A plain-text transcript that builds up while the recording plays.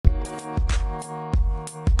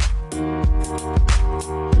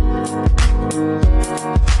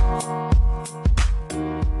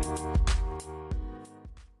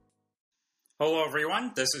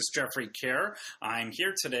everyone. This is Jeffrey Kerr. I'm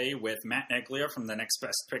here today with Matt Neglia from the Next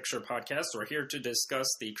Best Picture podcast. We're here to discuss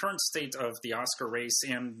the current state of the Oscar race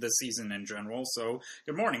and the season in general. So,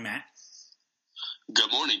 good morning, Matt.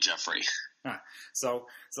 Good morning, Jeffrey. So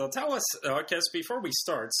tell us, I guess before we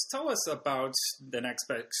start, tell us about the Next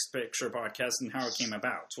Best Picture podcast and how it came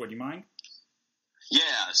about. Would you mind? Yeah,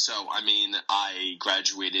 so, I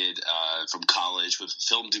graduated from college with a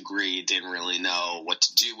film degree, didn't really know what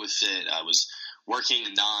to do with it. I was working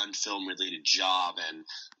a non-film related job, and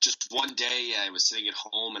just one day I was sitting at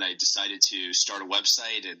home and I decided to start a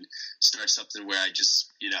website and start something where I just,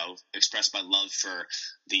 express my love for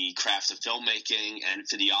the craft of filmmaking and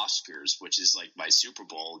for the Oscars, which is like my Super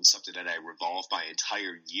Bowl and something that I revolve my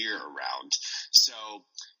entire year around. So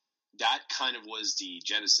that kind of was the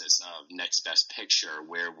genesis of Next Best Picture,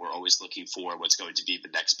 where we're always looking for what's going to be the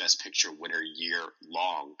Next Best Picture winner year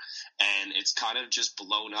long. And it's kind of just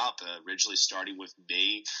blown up, originally starting with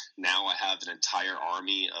me. Now I have an entire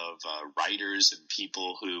army of writers and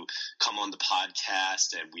people who come on the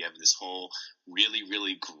podcast, and we have this whole really,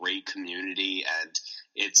 really great community. And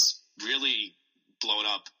it's really blown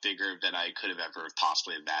up bigger than I could have ever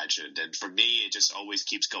possibly imagined. And for me, it just always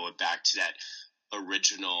keeps going back to that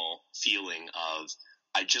original feeling of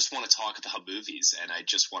I just want to talk about movies and I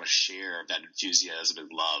just want to share that enthusiasm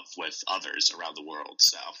and love with others around the world.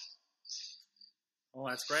 So, well,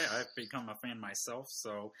 that's great. I've become a fan myself.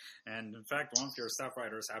 And in fact, one of your staff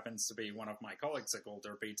writers happens to be one of my colleagues at Gold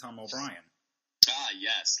Derby, Tom O'Brien.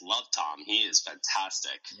 Yes, love Tom. He is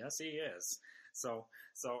fantastic. Yes, he is. So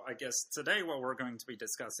I guess today what we're going to be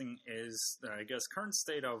discussing is, current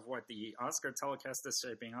state of what the Oscar telecast is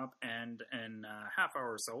shaping up, and in a half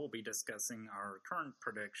hour or so we'll be discussing our current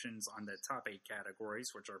predictions on the top 8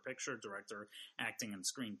 categories, which are picture, director, acting, and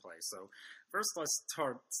screenplay. So first let's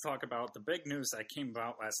talk about the big news that came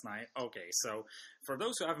about last night. Okay, so for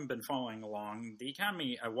those who haven't been following along, the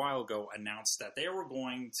Academy a while ago announced that they were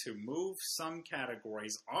going to move some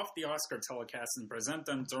categories off the Oscar telecast and present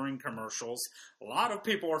them during commercials. A lot of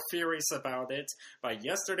people were furious about it, but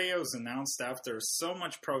yesterday it was announced after so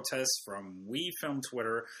much protest from We Film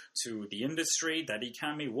Twitter to the industry that the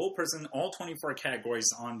Academy will present all 24 categories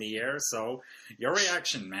on the air. So, your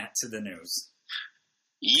reaction, Matt, to the news?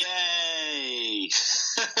 Yay!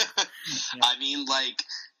 Yeah.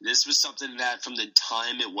 This was something that from the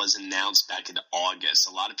time it was announced back in August,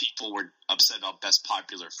 a lot of people were upset about Best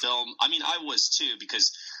Popular Film. I was too,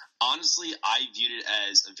 because honestly, I viewed it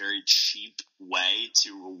as a very cheap way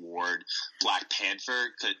to reward Black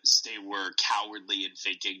Panther, because they were cowardly in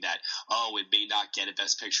thinking that, it may not get a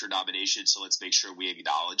Best Picture nomination, so let's make sure we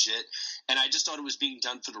acknowledge it. And I just thought it was being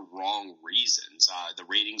done for the wrong reasons. The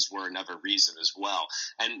ratings were another reason as well.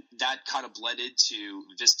 And that kind of bled into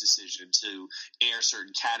this decision to air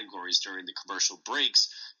certain categories during the commercial breaks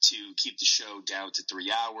to keep the show down to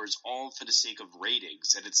 3 hours, all for the sake of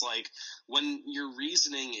ratings. And it's like, when your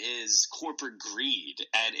reasoning is corporate greed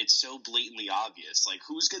and it's so blatantly obvious, like,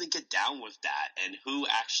 who's going to get down with that, and who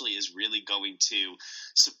actually is really going to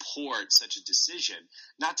support such a decision?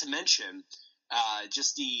 Not to mention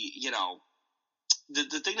just the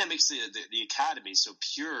thing that makes the Academy so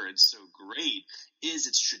pure and so great is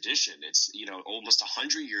its tradition. It's, almost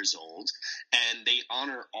 100 years old, and they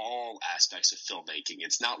honor all aspects of filmmaking.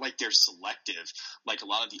 It's not like they're selective like a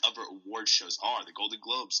lot of the other award shows are. The Golden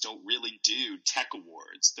Globes don't really do tech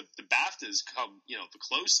awards. The BAFTAs come, the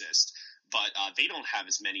closest, but they don't have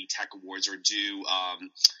as many tech awards or do,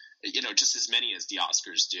 just as many as the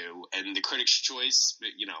Oscars do. And the Critics' Choice,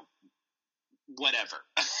 whatever.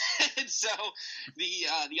 And so the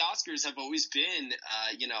Oscars have always been,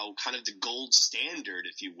 kind of the gold standard,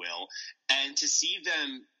 if you will. And to see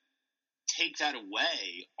them take that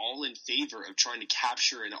away, all in favor of trying to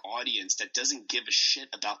capture an audience that doesn't give a shit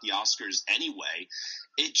about the Oscars anyway,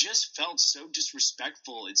 it just felt so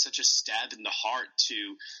disrespectful and such a stab in the heart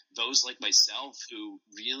to those like myself who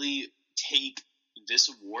really take this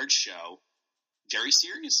award show very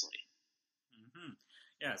seriously. Mm-hmm.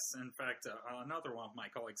 Yes, in fact, another one of my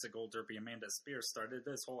colleagues at Gold Derby, Amanda Spears, started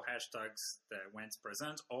this whole hashtags that went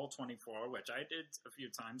present all 24, which I did a few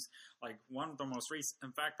times. Like one of the most recent,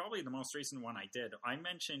 in fact, probably the most recent one I did. I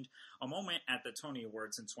mentioned a moment at the Tony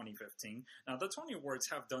Awards in 2015. Now, the Tony Awards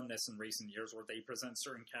have done this in recent years, where they present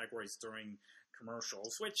certain categories during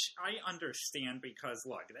commercials, which I understand because,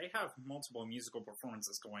 look, they have multiple musical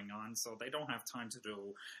performances going on, so they don't have time to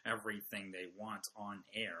do everything they want on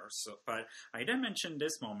air. So, but I did mention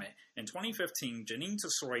this moment. In 2015, Janine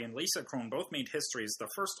Tesori and Lisa Krohn both made history as the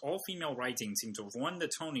first all-female writing team to have won the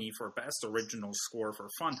Tony for Best Original Score for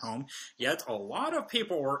Fun Home, yet a lot of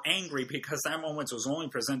people were angry because that moment was only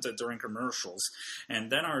presented during commercials.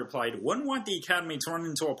 And then I replied, wouldn't want the Academy to run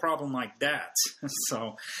into a problem like that.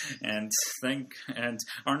 So, and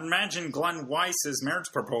imagine Glenn Weiss's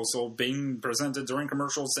marriage proposal being presented during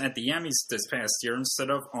commercials at the Emmys this past year instead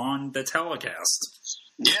of on the telecast.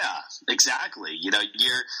 Yeah, exactly. You know,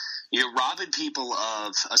 you're robbing people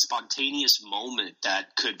of a spontaneous moment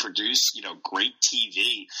that could produce, you know, great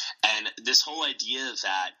TV. And this whole idea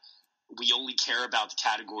that we only care about the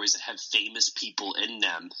categories that have famous people in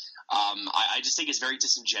them, I just think it's very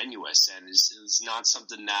disingenuous, and it's not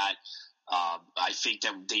something that I think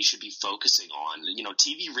that they should be focusing on. You know,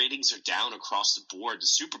 TV ratings are down across the board. The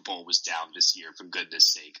Super Bowl was down this year, for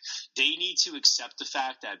goodness sake. They need to accept the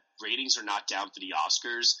fact that ratings are not down for the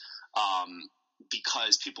Oscars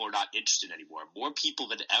because people are not interested anymore. More people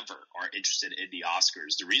than ever are interested in the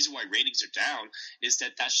Oscars. The reason why ratings are down is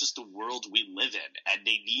that that's just the world we live in, and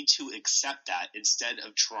they need to accept that instead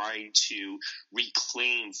of trying to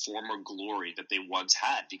reclaim former glory that they once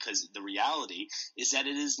had, because the reality is that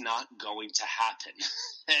it is not going to happen.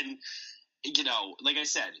 And you know, like I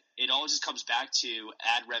said, it all just comes back to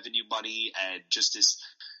ad revenue money and just this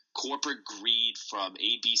corporate greed from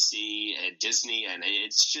ABC and Disney, and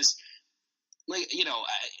it's just like, you know,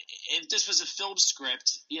 if this was a film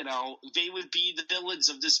script, you know, they would be the villains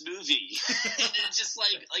of this movie. And it's just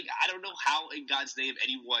like I don't know how in God's name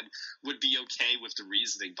anyone would be okay with the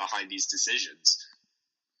reasoning behind these decisions.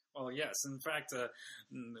 Well, yes. In fact,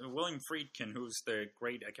 William Friedkin, who's the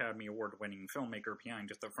great Academy Award-winning filmmaker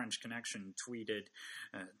behind The French Connection, tweeted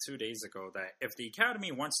 2 days ago that if the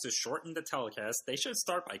Academy wants to shorten the telecast, they should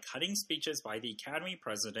start by cutting speeches by the Academy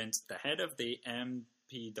president, the head of the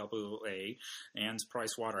MPAA, and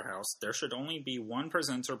Price Waterhouse. There should only be one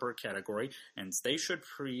presenter per category, and they should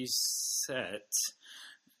preset...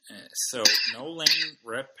 So no lame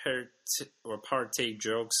repartee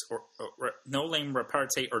jokes or no lame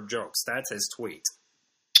repartee or jokes. That's his tweet.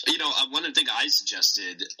 You know, one of the things I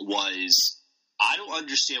suggested was I don't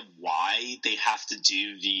understand why they have to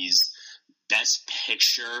do these best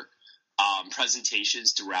picture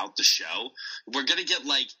presentations throughout the show. We're going to get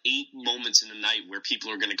like 8 moments in the night where people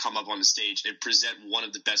are going to come up on the stage and present one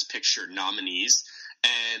of the best picture nominees,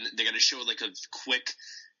 and they're going to show like a quick,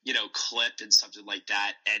 you know, clip and something like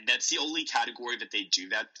that. And that's the only category that they do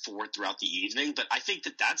that for throughout the evening. But I think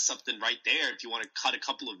that that's something right there. If you want to cut a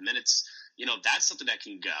couple of minutes, you know, that's something that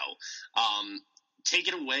can go.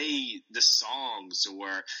 Taking away the songs or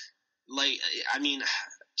like, I mean,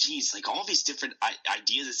 geez, like all these different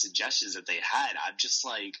ideas and suggestions that they had, I'm just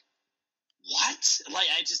like, what? Like,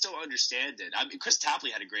 I just don't understand it. I mean, Chris Tapley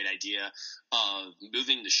had a great idea of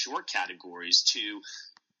moving the short categories to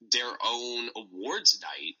their own awards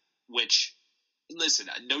night, which, listen,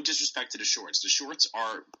 no disrespect to the shorts. The shorts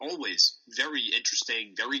are always very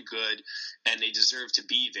interesting, very good, and they deserve to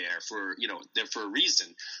be there for, you know, they're for a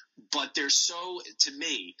reason. But they're so, to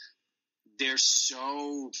me, they're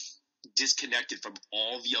so disconnected from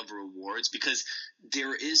all the other awards because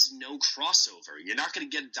there is no crossover. You're not going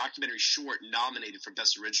to get a documentary short nominated for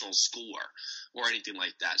Best Original Score or anything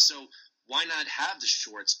like that. So why not have the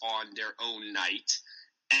shorts on their own night?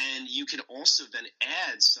 And you can also then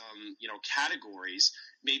add some, you know, categories,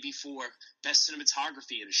 maybe for best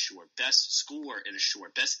cinematography in a short, best score in a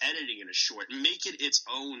short, best editing in a short, and make it its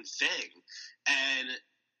own thing. And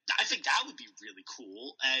I think that would be really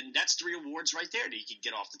cool. And that's 3 awards right there that you can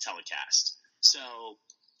get off the telecast. So,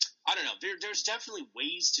 I don't know. There's definitely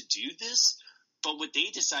ways to do this. But what they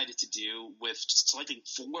decided to do with selecting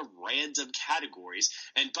 4 random categories,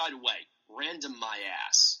 and by the way, random my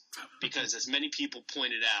ass, because as many people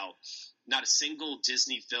pointed out, not a single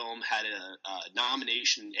Disney film had a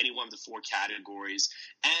nomination in any one of the 4 categories.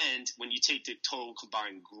 And when you take the total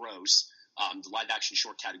combined gross, the live-action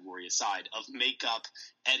short category aside, of makeup,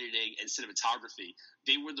 editing, and cinematography,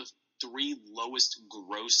 they were the 3 lowest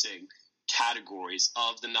grossing categories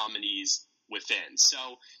of the nominees within.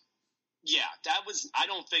 So, yeah, that was. I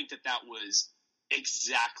don't think that was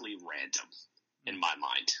exactly random in my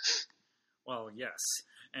mind. Well, yes,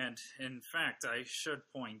 and in fact, I should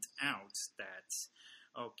point out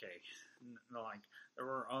that, okay, like there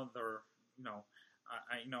were other, you know,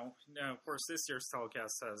 of course, this year's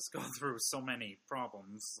telecast has gone through so many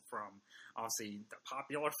problems, from obviously the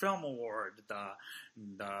Popular Film Award, the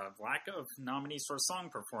lack of nominees for song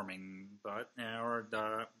performing, or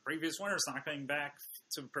the previous winners not coming back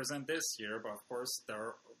to present this year. But of course,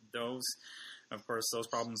 those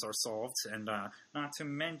problems are solved, and not to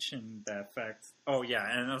mention the fact,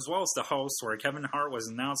 and as well as the host, where Kevin Hart was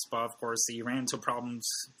announced, but of course he ran into problems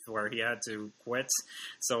where he had to quit.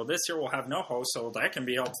 So this year we'll have no host, so that can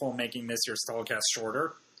be helpful in making this year's telecast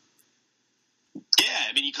shorter. Yeah,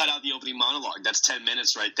 I mean, you cut out the opening monologue. That's 10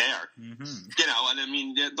 minutes right there. Mm-hmm. And I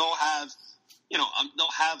mean, they'll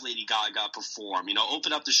have Lady Gaga perform,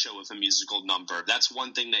 open up the show with a musical number. That's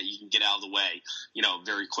one thing that you can get out of the way,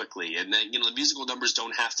 very quickly. And then, the musical numbers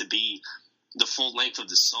don't have to be the full length of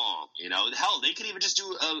the song, Hell, they could even just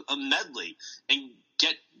do a medley and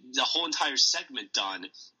get the whole entire segment done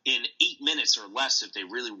in 8 minutes or less if they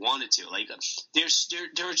really wanted to. Like, there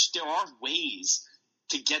are ways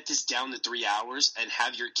to get this down to 3 hours and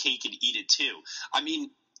have your cake and eat it too. I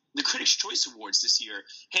mean, the Critics' Choice Awards this year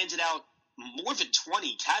handed out more than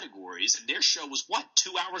 20 categories, and their show was,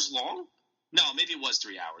 2 hours long? No, maybe it was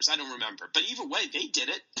 3 hours. I don't remember. But either way, they did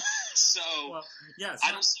it. So,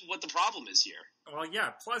 I don't see what the problem is here. Well,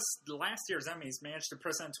 yeah, plus last year's Emmys managed to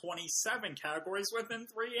present 27 categories within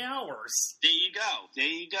 3 hours. There you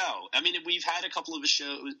go. I mean, we've had a couple of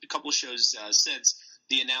shows since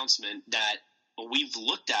the announcement that we've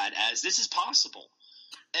looked at as this is possible.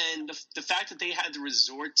 And the fact that they had to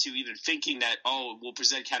resort to even thinking that, we'll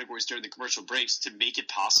present categories during the commercial breaks to make it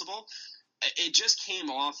possible, it just came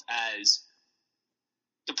off as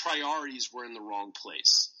the priorities were in the wrong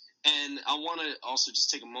place. And I want to also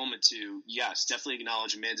just take a moment to, yes, definitely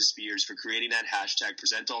acknowledge Amanda Spears for creating that hashtag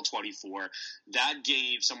PresentAll24. That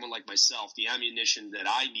gave someone like myself the ammunition that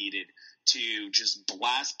I needed to just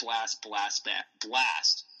blast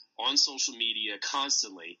on social media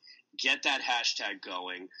constantly. Get that hashtag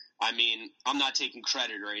going. I mean, I'm not taking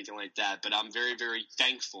credit or anything like that, but I'm very, very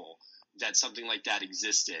thankful that something like that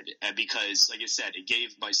existed. Because, like I said, it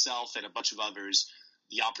gave myself and a bunch of others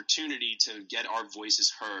the opportunity to get our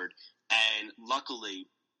voices heard. And luckily,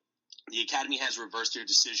 the Academy has reversed their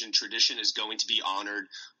decision. Tradition is going to be honored.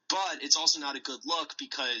 But it's also not a good look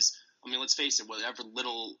because, I mean, let's face it, whatever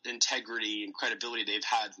little integrity and credibility they've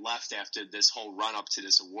had left after this whole run-up to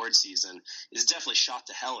this award season is definitely shot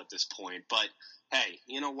to hell at this point. But, hey,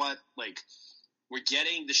 you know what? Like, we're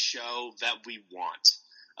getting the show that we want.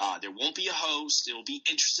 There won't be a host. It will be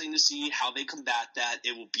interesting to see how they combat that.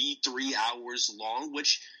 It will be 3 hours long,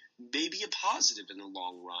 which may be a positive in the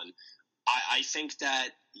long run. I think that,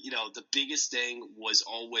 the biggest thing was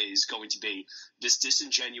always going to be this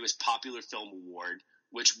disingenuous Popular Film Award,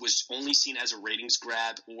 which was only seen as a ratings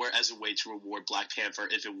grab or as a way to reward Black Panther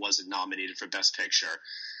if it wasn't nominated for Best Picture.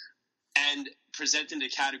 And presenting the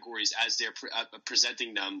categories as they're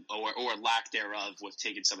presenting them or lack thereof with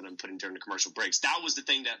taking some of them and putting during the commercial breaks. That was the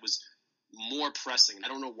thing that was more pressing. I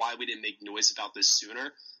don't know why we didn't make noise about this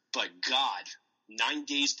sooner, but God, 9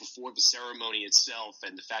 days before the ceremony itself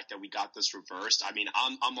and the fact that we got this reversed, I mean,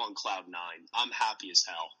 I'm on cloud nine. I'm happy as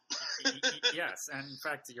hell. Yes, and in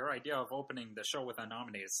fact, your idea of opening the show with a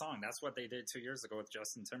nominated song, that's what they did 2 years ago with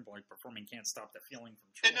Justin Timberlake performing Can't Stop the Feeling from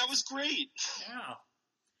Trolls. And that was great. Yeah.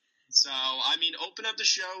 So, I mean, open up the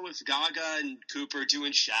show with Gaga and Cooper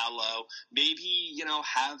doing Shallow. Maybe,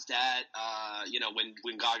 have that,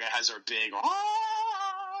 when Gaga has her big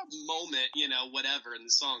moment, whatever in the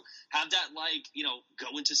song. Have that,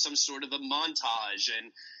 go into some sort of a montage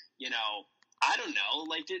and, I don't know.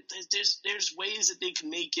 Like, there's ways that they can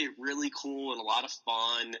make it really cool and a lot of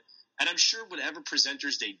fun. And I'm sure whatever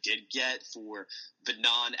presenters they did get for the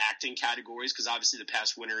non-acting categories, because obviously the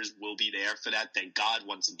past winners will be there for that. Thank God,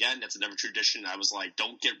 once again. That's another tradition. I was like,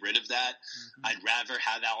 don't get rid of that. Mm-hmm. I'd rather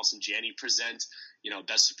have Allison Janney present,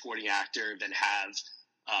 Best Supporting Actor than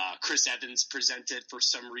have Chris Evans present it for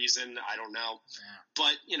some reason. I don't know. Yeah.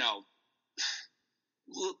 But,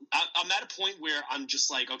 I'm at a point where I'm just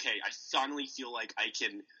like, okay, I finally feel like I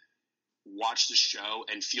can watch the show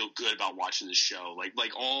and feel good about watching the show.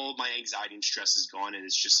 Like all my anxiety and stress is gone, and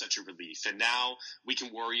it's just such a relief. And now we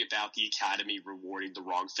can worry about the Academy rewarding the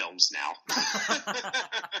wrong films now.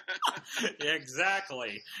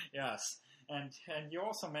 Exactly. Yes. And you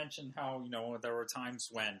also mentioned how, there were times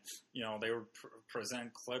when, they would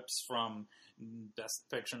present clips from Best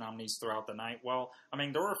Picture nominees throughout the night. Well, I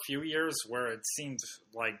mean, there were a few years where it seemed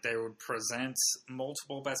like they would present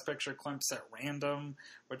multiple Best Picture clips at random,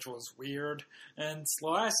 which was weird. And the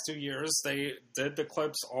last 2 years, they did the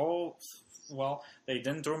clips all Well, they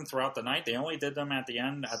didn't do them throughout the night. They only did them at the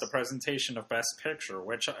end at the presentation of Best Picture,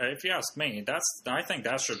 which, if you ask me, I think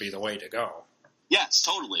that should be the way to go. Yes,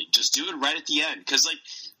 totally. Just do it right at the end. Because, like,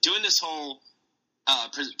 doing this whole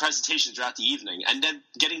presentation throughout the evening and then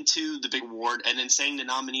getting to the big award and then saying the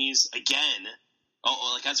nominees again,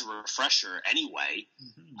 like as a refresher anyway,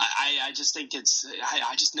 mm-hmm. I just think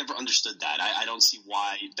I just never understood that. I don't see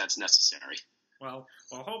why that's necessary. Well,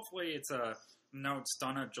 hopefully it's a notes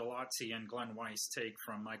Donna Gelati and Glenn Weiss take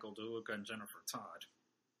from Michael DeLuca and Jennifer Todd.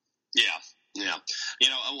 Yeah.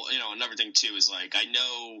 Another thing too is, like, I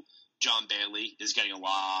know John Bailey is getting a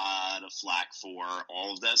lot of flack for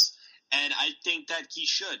all of this, and I think that he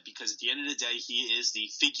should, because at the end of the day, he is the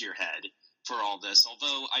figurehead for all this.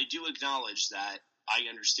 Although I do acknowledge that I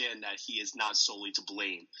understand that he is not solely to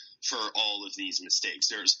blame for all of these mistakes.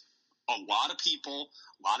 There's a lot of people,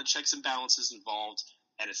 a lot of checks and balances involved,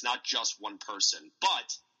 and it's not just one person.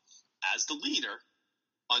 But as the leader,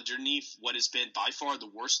 underneath what has been by far the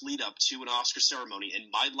worst lead up to an Oscar ceremony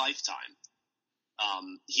in my lifetime,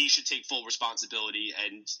 he should take full responsibility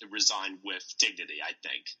and resign with dignity, I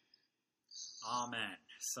think. Amen.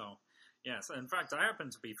 So, yes, in fact, I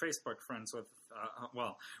happen to be Facebook friends with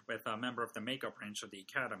a member of the makeup branch of the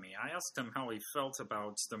Academy. I asked him how he felt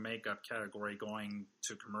about the makeup category going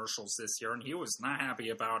to commercials this year, and he was not happy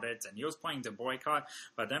about it, and he was planning to boycott.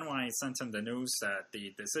 But then when I sent him the news that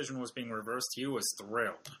the decision was being reversed, he was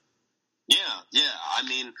thrilled. Yeah. I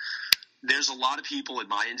mean, there's a lot of people in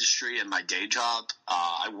my industry and my day job.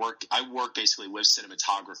 I work basically with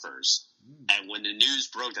cinematographers, and when the news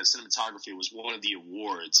broke that cinematography was one of the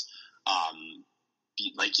awards,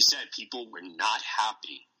 like you said, people were not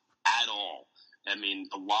happy at all. I mean,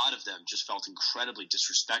 a lot of them just felt incredibly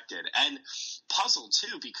disrespected and puzzled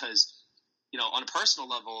too, because, on a personal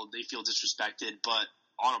level, they feel disrespected, but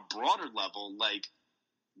on a broader level, like,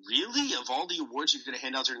 really, of all the awards you're going to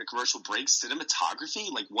hand out during the commercial break, cinematography,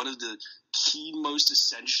 like one of the most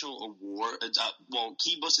essential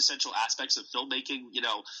aspects of filmmaking.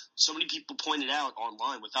 So many people pointed out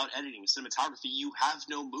online, without editing and cinematography, you have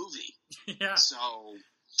no movie. Yeah. So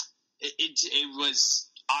it was.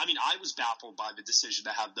 I mean, I was baffled by the decision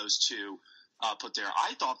to have those two put there.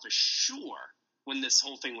 I thought for sure when this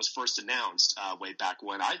whole thing was first announced way back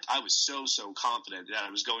when, I was so confident that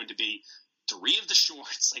it was going to be 3 of the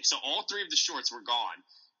shorts, so all 3 of the shorts were gone,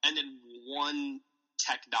 and then one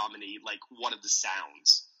tech nominee, like one of the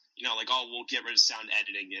sounds, we'll get rid of sound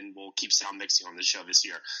editing and we'll keep sound mixing on the show this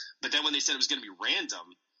year. But then when they said it was going to be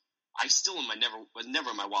random, I still never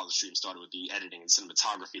in my wildest dreams thought it would be editing and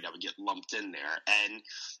cinematography that would get lumped in there. And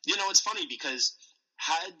it's funny because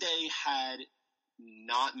had they had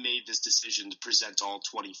not made this decision to present all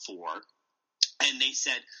 24, and they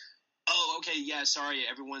said, oh, okay, yeah, sorry,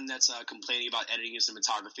 everyone that's complaining about editing and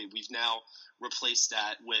cinematography, we've now replaced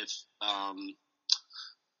that with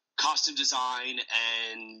costume design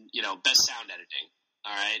and, best sound editing,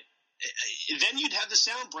 all right? Then you'd have the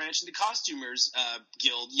sound branch and the costumers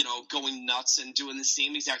guild, going nuts and doing the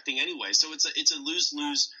same exact thing anyway. So it's a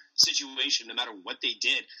lose-lose situation no matter what they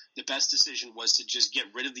did. The best decision was to just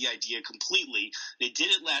get rid of the idea completely. They did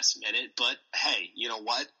it last minute, but hey, you know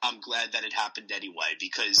what? I'm glad that it happened anyway,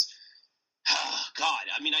 because God,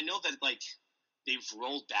 I mean, I know that, like, they've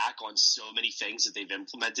rolled back on so many things that they've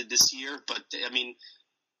implemented this year, but, I mean,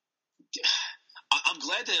 I'm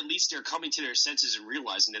glad that at least they're coming to their senses and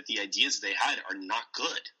realizing that the ideas they had are not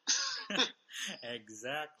good.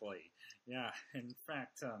 Exactly. Yeah. In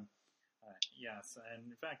fact, yes. And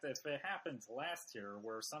in fact, if it happened last year,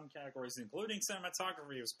 where some categories, including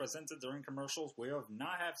cinematography, was presented during commercials, we would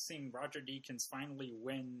not have seen Roger Deakins finally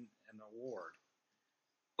win an award.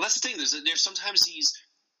 Well, that's the thing. There's sometimes these,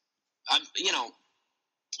 a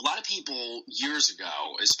lot of people years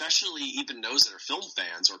ago, especially even those that are film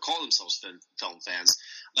fans or call themselves film fans,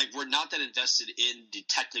 like, were not that invested in the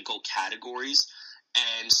technical categories.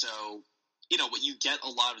 And so, what you get a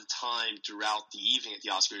lot of the time throughout the evening at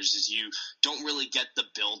the Oscars is you don't really get the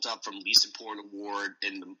build-up from least important award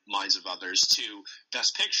in the minds of others to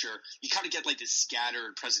Best Picture. You kind of get, like, this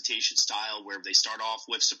scattered presentation style where they start off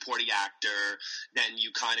with supporting actor, then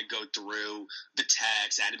you kind of go through the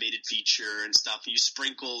text, animated feature and stuff, and you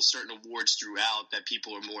sprinkle certain awards throughout that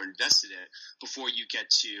people are more invested in before you get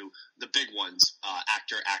to the big ones,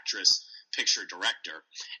 actor, actress, picture, director.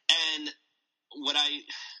 And what I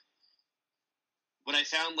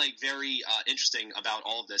found, like, very interesting about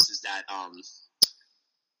all of this is that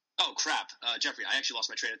Oh crap, Jeffrey! I actually lost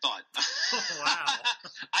my train of thought. Wow.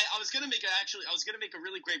 I was gonna make a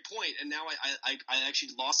really great point, and now I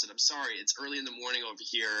actually lost it. I'm sorry. It's early in the morning over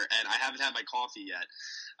here, and I haven't had my coffee yet.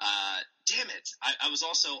 Damn it! I was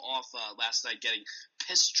also off last night getting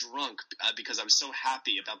pissed drunk because I was so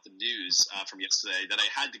happy about the news from yesterday that I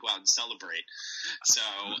had to go out and celebrate. So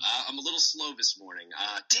I'm a little slow this morning.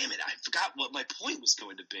 Damn it! I forgot what my point was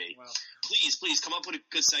going to be. Well, Please come up with a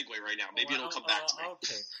good segue right now. Maybe it'll come back to me.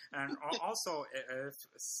 Okay. And also, if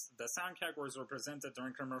the sound categories were presented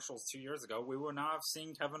during commercials 2 years ago, we would not have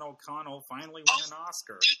seen Kevin O'Connell finally win an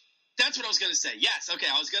Oscar. That's what I was going to say. Yes. Okay.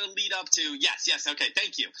 I was going to lead up to yes. Okay.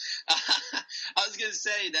 Thank you. I was going to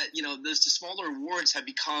say that, the smaller awards have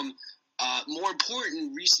become more important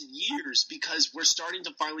in recent years because we're starting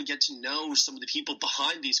to finally get to know some of the people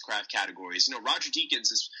behind these craft categories. Roger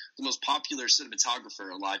Deakins is the most popular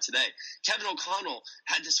cinematographer alive today. Kevin O'Connell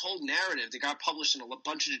had this whole narrative that got published in a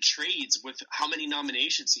bunch of the trades with how many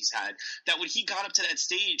nominations he's had, that when he got up to that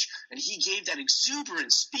stage and he gave that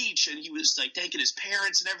exuberant speech and he was like thanking his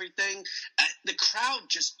parents and everything, the crowd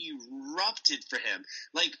just erupted for him.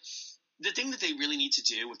 Like, the thing that they really need to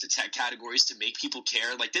do with the tech categories to make people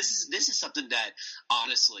care, like this is something that,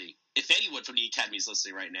 honestly, if anyone from the Academy is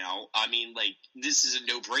listening right now, I mean, like, this is a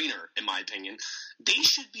no-brainer in my opinion. They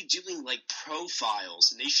should be doing like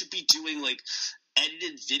profiles, and they should be doing like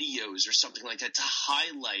edited videos or something like that to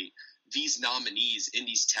highlight these nominees in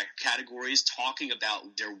these tech categories, talking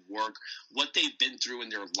about their work, what they've been through in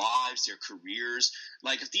their lives, their careers.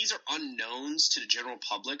 Like, if these are unknowns to the general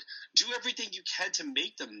public, do everything you can to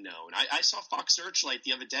make them known. I saw Fox Searchlight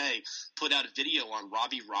the other day put out a video on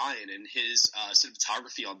Robbie Ryan and his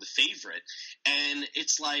cinematography on The Favorite, and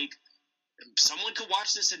it's like, someone could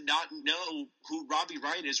watch this and not know who Robbie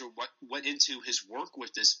Ryan is or what went into his work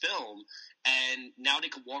with this film, and now they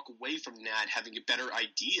could walk away from that having a better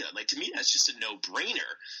idea. Like, to me, that's just a no-brainer.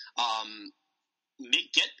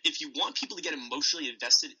 If you want people to get emotionally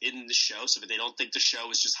invested in the show so that they don't think the show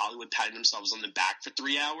is just Hollywood patting themselves on the back for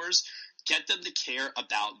 3 hours, get them to care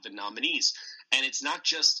about the nominees. And it's not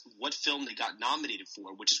just what film they got nominated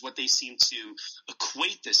for, which is what they seem to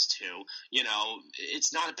equate this to.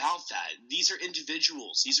 It's not about that. These are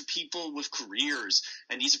individuals. These are people with careers,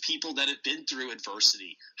 and these are people that have been through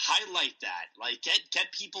adversity. Highlight that. Like, get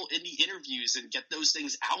people in the interviews and get those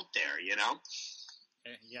things out there,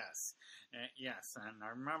 Yes. Yes, and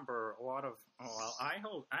I remember a lot of. Well, I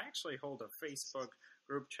actually hold a Facebook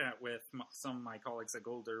group chat with some of my colleagues at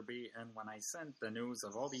Gold Derby, and when I sent the news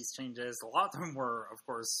of all these changes, a lot of them were, of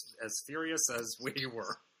course, as furious as we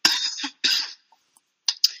were.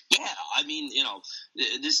 Yeah, I mean,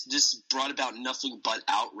 this brought about nothing but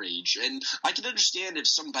outrage, and I can understand if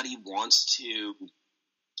somebody wants to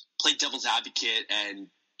play devil's advocate and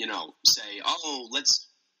say, oh, let's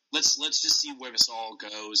just see where this all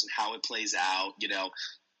goes and how it plays out,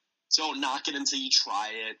 so don't knock it until you try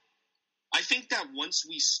it. I think that once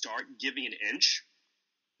we start giving an inch,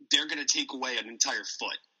 they're going to take away an entire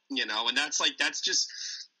foot, and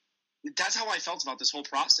that's how I felt about this whole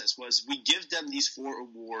process. Was we give them these 4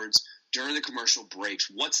 awards during the commercial breaks.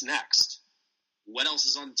 What's next? What else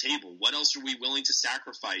is on the table? What else are we willing to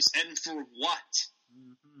sacrifice? And for what?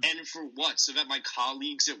 Mm-hmm. And for what? So that my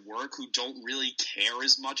colleagues at work who don't really care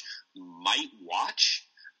as much might watch?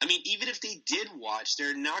 I mean, even if they did watch,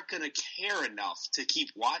 they're not going to care enough to keep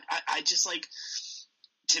watching. I just, like,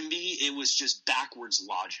 to me, it was just backwards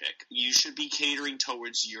logic. You should be catering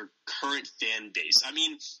towards your current fan base. I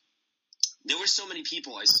mean, there were so many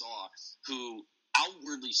people I saw who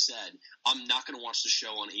outwardly said, I'm not going to watch the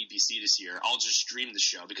show on ABC this year. I'll just stream the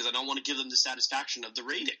show because I don't want to give them the satisfaction of the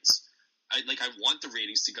ratings. I want the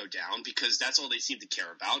ratings to go down because that's all they seem to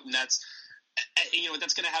care about, and that's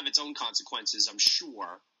going to have its own consequences, I'm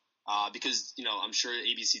sure. Because I'm sure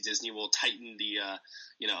ABC Disney will tighten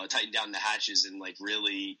down the hatches and like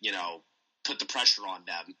really put the pressure on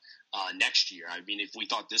them next year. I mean, if we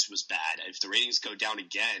thought this was bad, if the ratings go down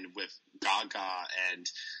again with Gaga and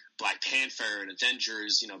Black Panther and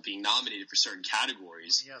Avengers, being nominated for certain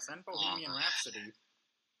categories, yes, and Bohemian Rhapsody.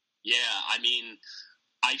 Yeah, I mean,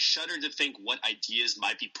 I shudder to think what ideas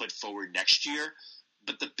might be put forward next year.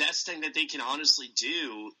 But the best thing that they can honestly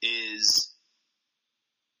do is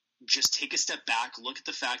just take a step back, look at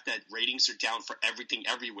the fact that ratings are down for everything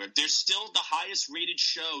everywhere. They're still the highest rated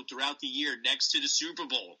show throughout the year next to the Super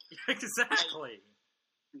Bowl. Exactly.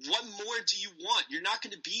 What more do you want? You're not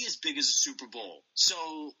going to be as big as a Super Bowl.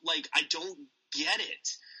 So, like, I don't get it.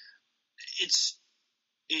 It's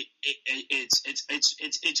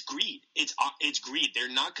greed. It's greed. They're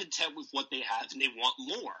not content with what they have, and they want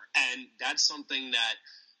more. And that's something that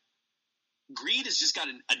greed has just got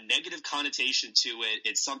a negative connotation to it.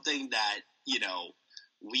 It's something that,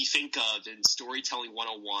 we think of in storytelling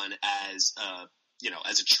 101 as,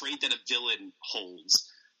 as a trait that a villain holds.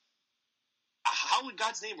 How in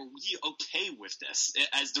God's name are we okay with this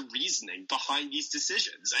as the reasoning behind these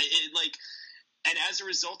decisions? And as a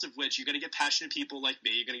result of which, you're going to get passionate people like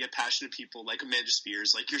me. You're going to get passionate people like Amanda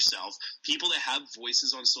Spears, like yourself, people that have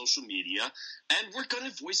voices on social media, and we're going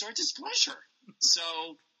to voice our displeasure. So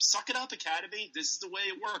suck it up, Academy. This is the way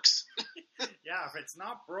it works. Yeah, if it's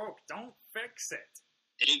not broke, don't fix it.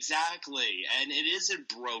 Exactly. And it isn't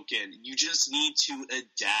broken. You just need to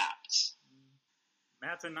adapt.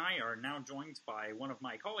 Matt and I are now joined by one of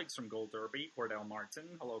my colleagues from Gold Derby, Cordell Martin.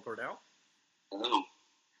 Hello, Cordell. Hello.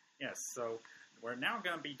 Yes, so we're now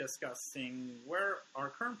going to be discussing where our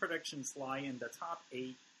current predictions lie in the top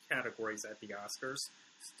 8 categories at the Oscars,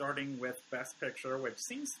 starting with Best Picture, which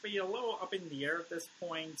seems to be a little up in the air at this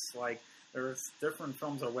point. Like, there's different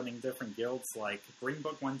films are winning different guilds, like Green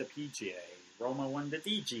Book won the PGA, Roma won the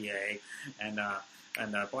DGA, and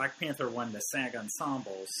Black Panther won the SAG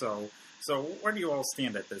Ensemble. So where do you all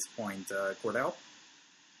stand at this point, Cordell?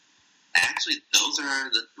 Actually, those are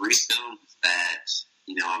the 3 films that,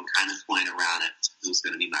 I'm kind of playing around at who's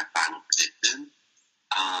going to be my final prediction.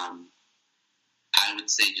 I would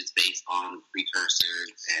say just based on the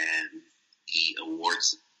precursors and the award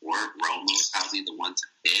support, Roma is probably the one to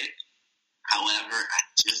pick. However, I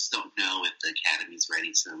just don't know if the Academy's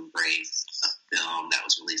ready to embrace a film that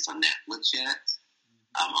was released on Netflix yet.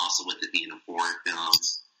 Also, with it being a horror film,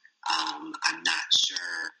 I'm not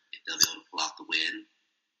sure if they'll be able to pull out the win.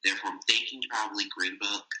 Therefore, I'm thinking probably Green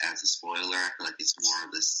Book as a spoiler. I feel like it's more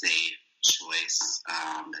of the safe choice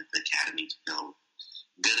that the Academy feel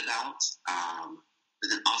good about. But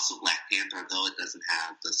then also Black Panther, though it doesn't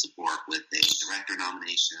have the support with a director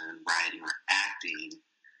nomination, writing, or acting,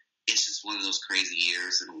 it's just one of those crazy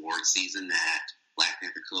years in award season that Black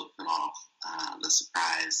Panther could pull off the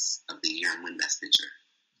surprise of the year and win Best Picture.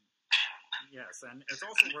 Yes, and it's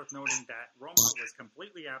also worth noting that Roma was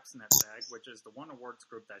completely absent at SAG, which is the one awards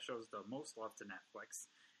group that shows the most love to Netflix.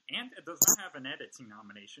 And it does not have an editing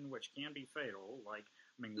nomination, which can be fatal.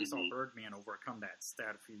 We saw Birdman overcome that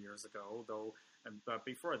stat a few years ago, but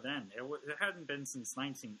before then, it hadn't been since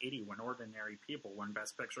 1980 when Ordinary People won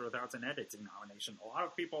Best Picture without an editing nomination. A lot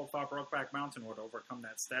of people thought Brokeback Mountain would overcome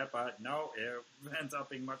that stat, but no, it ends up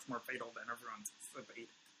being much more fatal than everyone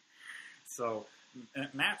anticipated. So,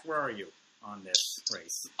 Matt, where are you on this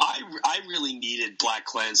race? I really needed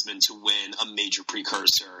BlacKkKlansman to win a major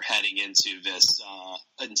precursor heading into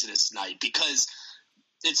this night, because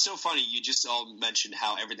it's so funny. You just all mentioned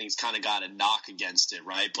how everything's kind of got a knock against it,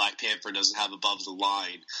 right? Black Panther doesn't have above the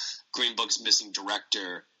line. Green Book's missing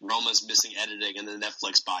director. Roma's missing editing, and the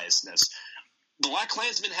Netflix biasness.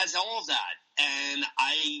 BlacKkKlansman has all of that, and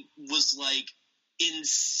I was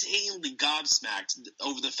insanely gobsmacked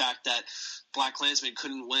over the fact that BlacKkKlansman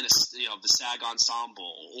couldn't win the SAG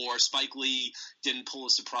Ensemble, or Spike Lee didn't pull a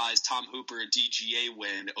surprise Tom Hooper DGA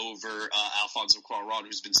win over Alfonso Cuarón,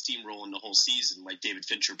 who's been steamrolling the whole season like David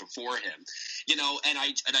Fincher before him. And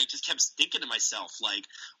I just kept thinking to myself,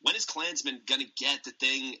 when is Klansman gonna get the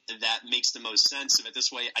thing that makes the most sense of it?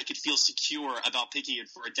 This way I could feel secure about picking it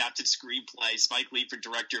for adapted screenplay, Spike Lee for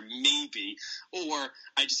director maybe, or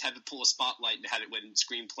I just have to pull a spotlight and have it win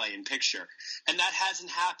screenplay and picture. And that hasn't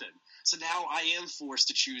happened. So now I am forced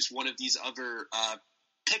to choose one of these other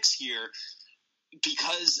picks here,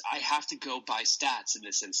 because I have to go by stats in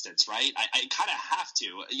this instance, right? I kind of have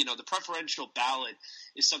to. The preferential ballot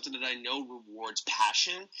is something that I know rewards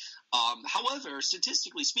passion. However,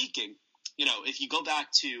 statistically speaking, if you go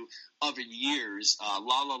back to other years,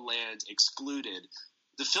 La La Land excluded,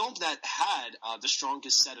 the film that had the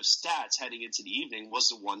strongest set of stats heading into the evening was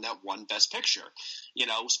the one that won Best Picture.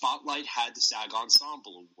 Spotlight had the SAG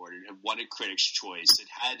Ensemble Award. It had won a Critics' Choice. It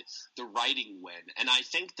had the writing win. And I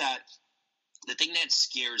think that the thing that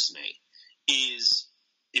scares me is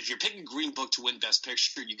if you're picking Green Book to win Best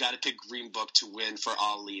Picture, you got to pick Green Book to win for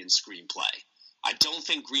Ali in screenplay. I don't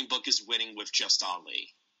think Green Book is winning with just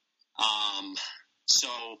Ali.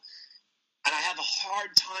 And I have a hard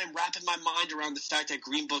time wrapping my mind around the fact that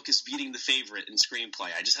Green Book is beating the favorite in screenplay.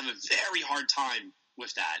 I just have a very hard time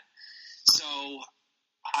with that. So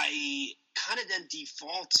I kind of then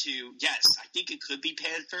default to, yes, I think it could be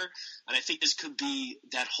Panther, and I think this could be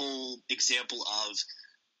that whole example of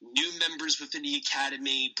new members within the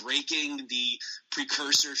Academy breaking the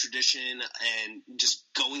precursor tradition and just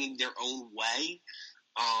going their own way.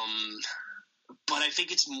 But I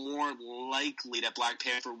think it's more likely that Black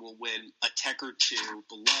Panther will win a tech or two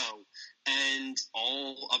below, and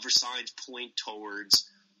all other signs point towards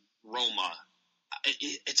Roma,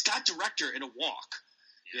 it's got director in a walk.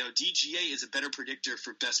 You know, DGA is a better predictor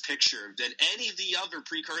for Best Picture than any of the other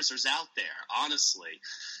precursors out there, honestly.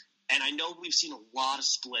 And I know we've seen a lot of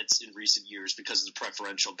splits in recent years because of the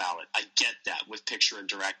preferential ballot. I get that with picture and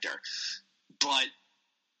director. But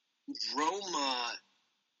Roma,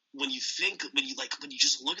 when you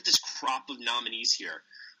just look at this crop of nominees here,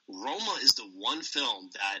 Roma is the one film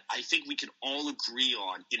that I think we can all agree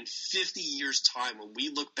on in 50 years' time when we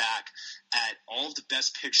look back at all of the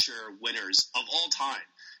Best Picture winners of all time.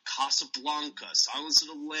 Casablanca, Silence of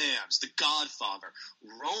the Lambs, The Godfather.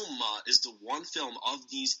 Roma is the one film of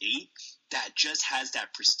these 8 that just has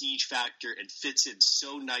that prestige factor and fits in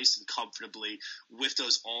so nice and comfortably with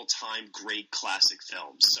those all-time great classic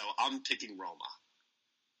films. So I'm picking Roma.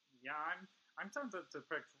 Yeah, I'm tempted to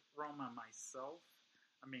pick Roma myself.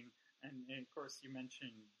 I mean, and of course you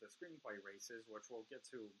mentioned the screenplay races, which we'll get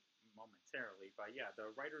to momentarily. But yeah,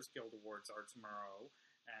 the Writers Guild Awards are tomorrow,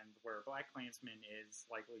 and where Black Klansman is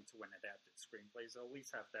likely to win adapted screenplays, they'll at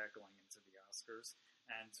least have that going into the Oscars.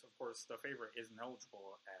 And of course, the favorite isn't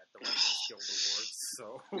eligible at the Writers Guild Awards,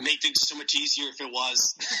 so make things so much easier if it was.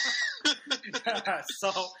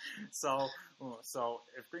 So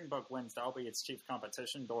if Green Book wins, that'll be its chief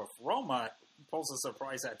competition. Though if Roma pulls a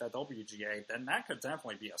surprise at the WGA, then that could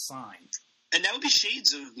definitely be a sign. And that would be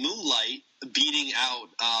shades of Moonlight beating out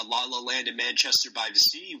La La Land and Manchester by the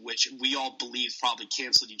Sea, which we all believe probably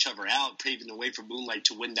canceled each other out, paving the way for Moonlight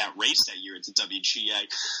to win that race that year at the WGA.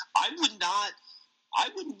 I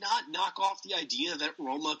would not knock off the idea that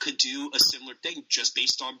Roma could do a similar thing just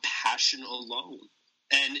based on passion alone.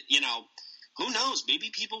 And, you know, who knows?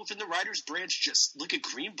 Maybe people within the writer's branch just look at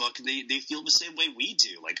Green Book and they feel the same way we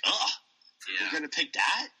do. Like, we're going to pick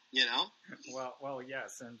that? You know? Well,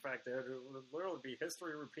 yes. In fact, it would literally be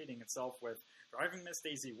history repeating itself with Driving Miss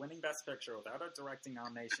Daisy winning Best Picture without a directing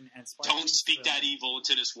nomination, and Spike Don't speak that evil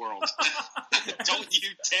into this world. Don't you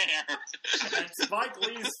dare. And Spike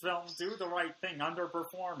Lee's film Do the Right Thing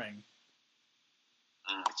underperforming.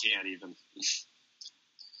 I can't even.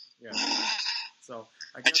 Yeah. So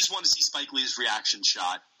I just want to see Spike Lee's reaction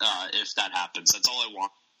shot if that happens. That's all I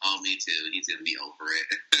want. Oh, me too. He's going to be over it.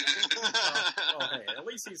 Hey, at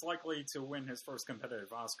least he's likely to win his first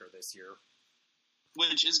competitive Oscar this year.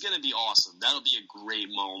 Which is going to be awesome. That'll be a great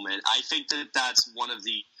moment. I think that's one of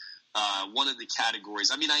the categories.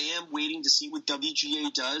 I mean, I am waiting to see what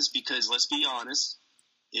WGA does because let's be honest,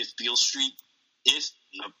 if Beale Street,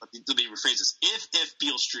 let me rephrase this, if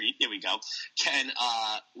Beale Street, there we go, can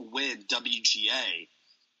win WGA,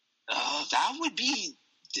 that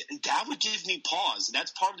would give me pause. And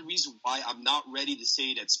that's part of the reason why I'm not ready to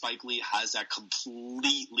say that Spike Lee has that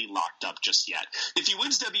completely locked up just yet. If he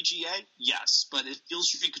wins WGA, yes. But if Beale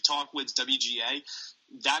Street Could Talk wins WGA,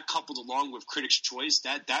 that coupled along with Critics' Choice,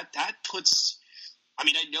 that puts... I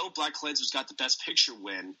mean, I know Black Klansman's got the Best Picture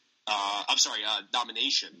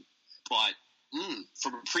nomination. But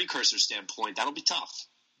from a precursor standpoint, that'll be tough.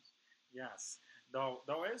 Yes. Though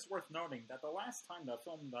it is worth noting that the last time the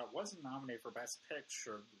film that wasn't nominated for Best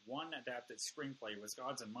Picture won adapted screenplay was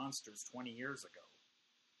Gods and Monsters 20 years ago.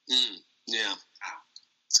 Yeah.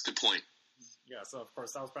 That's a good point. Yeah, so of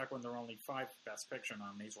course that was back when there were only 5 Best Picture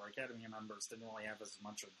nominees, where Academy members didn't really have as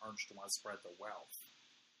much an urge to want to spread the wealth.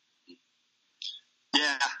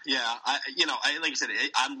 Yeah. Like I said,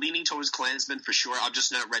 I'm leaning towards Klansman for sure. I'm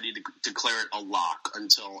just not ready to declare it a lock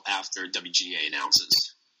until after WGA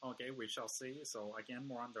announces. Okay, we shall see. So, again,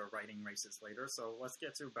 more on the writing races later. So, let's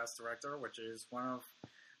get to Best Director, which is one of,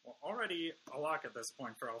 already a lock at this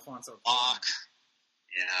point for Alfonso Cuarón. Lock.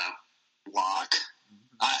 Yeah, lock.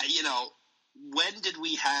 When did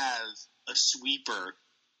we have a sweeper,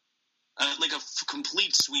 like a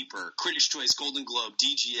complete sweeper, Critics' Choice, Golden Globe,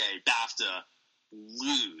 DGA, BAFTA,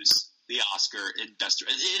 lose the Oscar in Best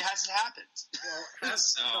Director? It hasn't happened.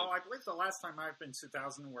 Well, I believe the last time I've been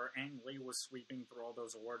 2000, where Ang Lee was sweeping through all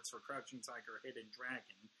those awards for Crouching Tiger, Hidden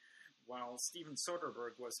Dragon, while Steven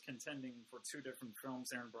Soderbergh was contending for 2 different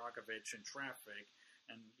films, Aaron Brockovich and Traffic,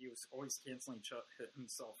 and he was always canceling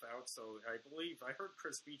himself out. So I believe I heard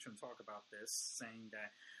Chris Beecham talk about this, saying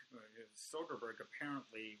that Soderbergh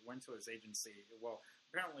apparently went to his agency. Well,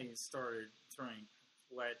 apparently he started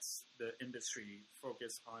lets the industry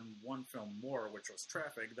focus on one film more, which was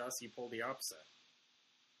Traffic. Thus, he pulled the opposite.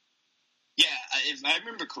 Yeah, if I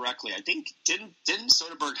remember correctly, I think didn't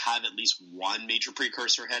Soderbergh have at least one major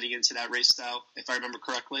precursor heading into that race, though? If I remember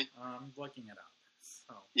correctly, I'm looking it up.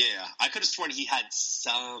 So. Yeah, I could have sworn he had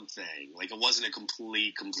something. Like, it wasn't a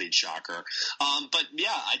complete shocker. But yeah,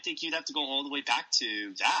 I think you'd have to go all the way back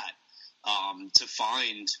to that to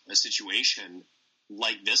find a situation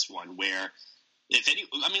like this one where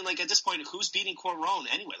At this point, who's beating Cuarón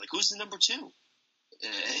anyway? Like, who's the number 2?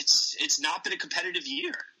 It's not been a competitive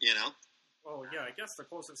year, you know? Well, yeah, I guess the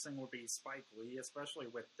closest thing would be Spike Lee, especially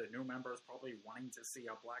with the new members probably wanting to see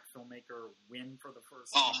a black filmmaker win for the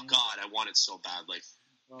first time. Oh, God, I want it so badly.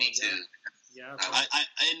 Well, Me too. Yeah.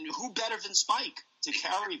 And who better than Spike to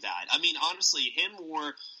carry that? I mean, honestly, him,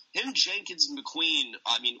 Jenkins, and McQueen,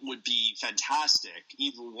 would be fantastic,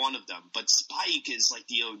 either one of them. But Spike is like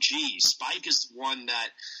the OG. Spike is the one that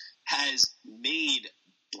has made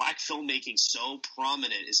black filmmaking so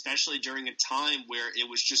prominent, especially during a time where it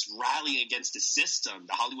was just rallying against the system,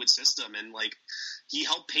 the Hollywood system, and like he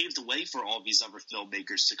helped pave the way for all these other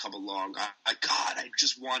filmmakers to come along. I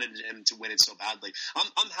just wanted him to win it so badly.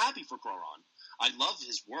 I'm happy for Cuarón. I love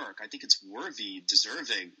his work. I think it's worthy,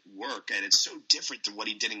 deserving work, and it's so different than what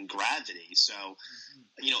he did in Gravity. So,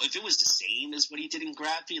 if it was the same as what he did in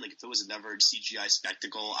Gravity, like if it was another CGI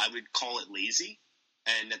spectacle, I would call it lazy,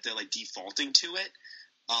 and that they're like defaulting to it.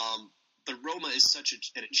 But Roma is such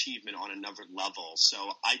an achievement on another level,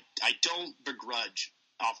 so I don't begrudge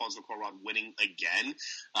Alfonso Cuarón winning again.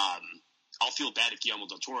 I'll feel bad if Guillermo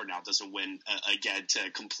del Toro now doesn't win again to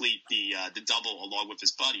complete the double along with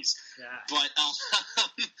his buddies. Yeah.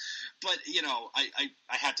 But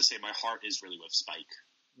I have to say my heart is really with Spike.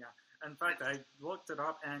 Yeah. In fact, I looked it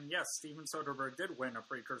up, and yes, Steven Soderbergh did win a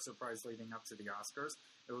precursor prize leading up to the Oscars.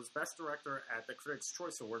 It was Best Director at the Critics'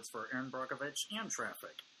 Choice Awards for Aaron Brockovich and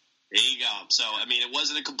Traffic. There you go. So, it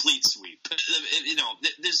wasn't a complete sweep.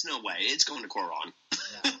 There's no way. It's going to Cuarón.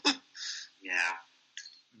 Yeah. Yeah.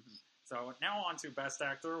 Mm-hmm. So, now on to Best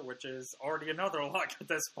Actor, which is already another luck at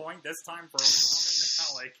this point, this time for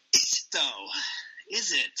Rami Malek.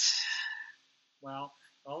 Is it? Well,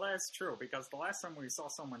 that's true, because the last time we saw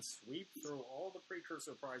someone sweep through all the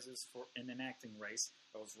precursor prizes in an acting race,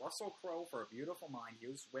 it was Russell Crowe for A Beautiful Mind. He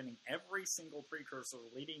was winning every single precursor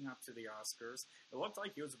leading up to the Oscars. It looked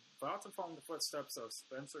like he was about to follow in the footsteps of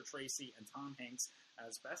Spencer Tracy and Tom Hanks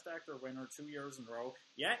as Best Actor winner 2 years in a row.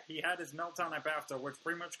 Yet, he had his meltdown at BAFTA, which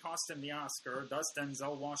pretty much cost him the Oscar. Thus,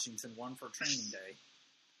 Denzel Washington won for Training Day.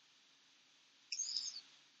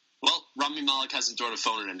 Well, Rami Malek hasn't thrown a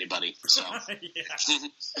phone at anybody, so. Yeah.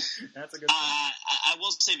 That's a good point. I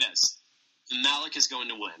will say this. Malek is going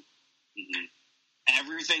to win. Mm-hmm.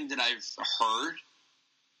 Everything that I've heard,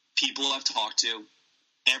 people I've talked to,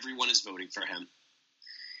 everyone is voting for him.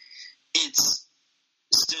 It's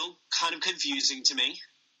still kind of confusing to me.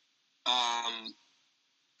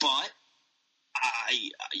 But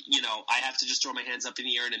I have to just throw my hands up in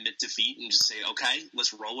the air and admit defeat and just say, okay,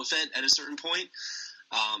 let's roll with it at a certain point.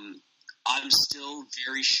 I'm still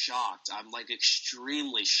very shocked. I'm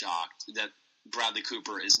extremely shocked that Bradley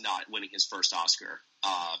Cooper is not winning his first Oscar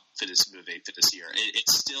for this movie for this year.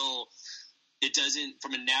 It doesn't,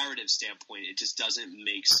 from a narrative standpoint, it just doesn't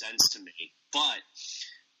make sense to me. But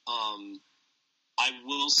I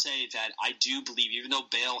will say that I do believe, even though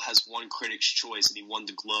Bale has won Critics' Choice and he won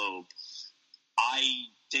the Globe, I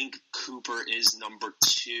think Cooper is number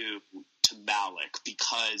 2 to Malek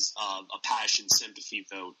because of a passion sympathy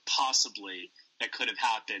vote, possibly, that could have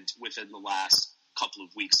happened within the last couple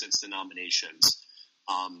of weeks since the nominations.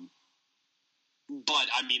 But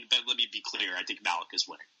let me be clear. I think Malek is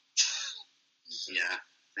winning. Yeah,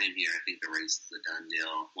 same here. I think the race is a done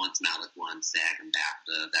deal. Once Malek won SAG and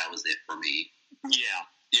BAFTA, that was it for me.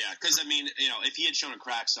 Yeah, because if he had shown a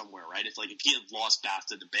crack somewhere, right? If he had lost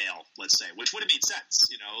BAFTA to Bale, let's say, which would have made sense,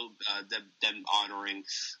 them honoring,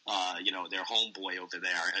 their homeboy over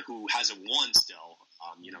there who hasn't won still.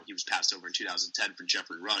 He was passed over in 2010 for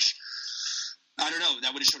Jeffrey Rush. I don't know.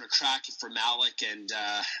 That would have shown a crack for Malek, and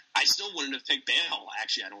I still wouldn't have picked Bale,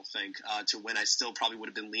 actually, I don't think, to win. I still probably would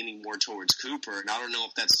have been leaning more towards Cooper, and I don't know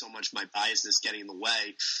if that's so much my biasness getting in the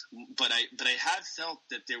way, but I have felt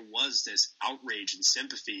that there was this outrage and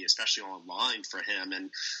sympathy, especially online, for him, and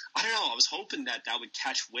I don't know. I was hoping that would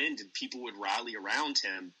catch wind and people would rally around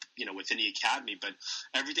him, within the Academy, but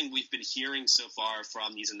everything we've been hearing so far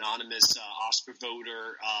from these anonymous Oscar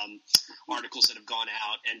voter articles that have gone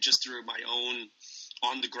out, and just through my own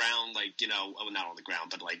on the ground, not on the ground,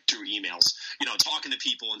 but through emails, talking to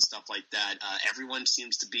people and stuff like that. Everyone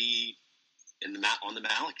seems to be on the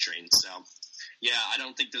Malek train. So, yeah, I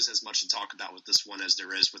don't think there's as much to talk about with this one as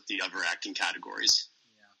there is with the other acting categories.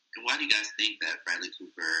 Yeah. And why do you guys think that Bradley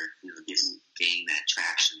Cooper, didn't gain that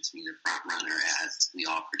traction to be the front runner as we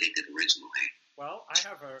all predicted originally? Well, I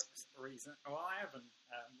have a reason. Well, I have a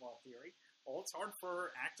theory. Well, it's hard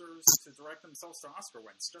for actors to direct themselves to Oscar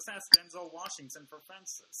wins. Just ask Denzel Washington for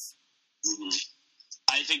Fences. Mm-hmm.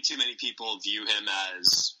 I think too many people view him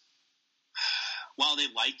as, while they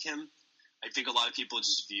like him, I think a lot of people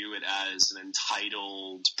just view it as an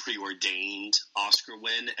entitled, preordained Oscar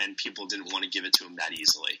win, and people didn't want to give it to him that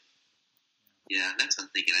easily. Yeah, that's what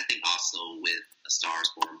I'm thinking. I think also with A Star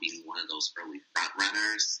is Born being one of those early front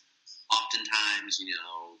runners, oftentimes,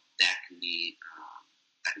 that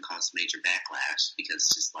can cause major backlash because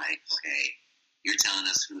it's just like, okay, you're telling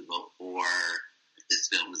us who to vote for. This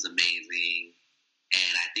film is amazing.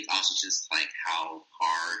 And I think also just like how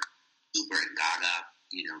hard Cooper and Gaga,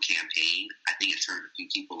 campaigned. I think it turned a few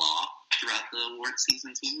people off throughout the award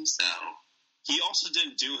season too. So he also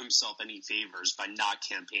didn't do himself any favors by not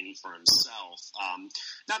campaigning for himself.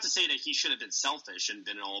 Not to say that he should have been selfish and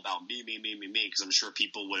been all about me, because I'm sure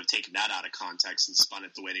people would have taken that out of context and spun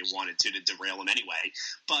it the way they wanted to derail him anyway.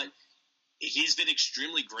 But he's been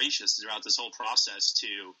extremely gracious throughout this whole process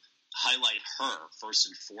to highlight her first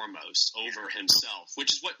and foremost over himself,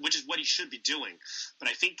 which is what he should be doing. But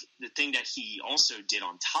I think the thing that he also did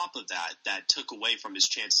on top of that took away from his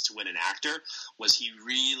chances to win an actor was he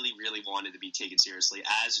really, really wanted to be taken seriously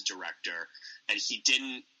as a director, and he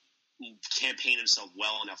didn't campaign himself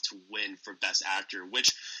well enough to win for Best Actor, which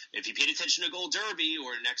if he paid attention to Gold Derby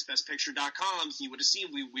or nextbestpicture.com, he would have seen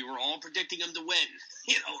we were all predicting him to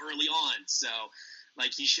win, early on. So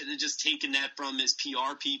like, he should have just taken that from his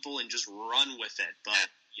PR people and just run with it. But,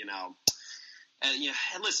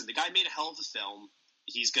 and listen, the guy made a hell of a film.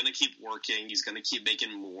 He's going to keep working. He's going to keep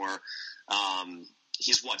making more.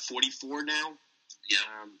 He's 44 now?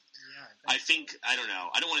 Yeah. I don't know.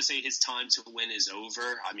 I don't want to say his time to win is over.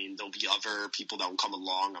 I mean, there'll be other people that will come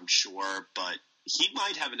along, I'm sure, but he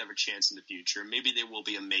might have another chance in the future. Maybe there will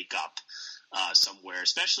be a makeup somewhere,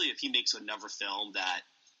 especially if he makes another film that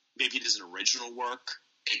maybe it is an original work,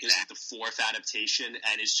 exactly. Is the fourth adaptation,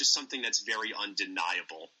 and it's just something that's very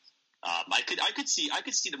undeniable. I could see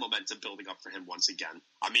the momentum building up for him once again.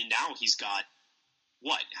 I mean, now he's got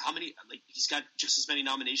what? How many? Like, he's got just as many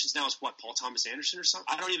nominations now as what? Paul Thomas Anderson or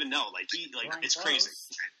something? I don't even know. It's crazy.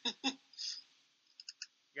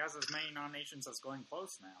 He has as many nominations as Glenn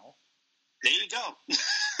Close now. There you go.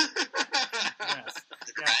 Yes.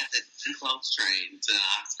 Too close train to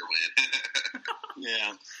Oscar win.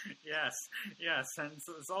 Yeah. Yes, and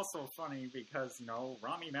it's also funny because,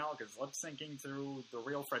 Rami Malek is lip-syncing to the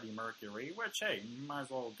real Freddie Mercury, which, hey, you might as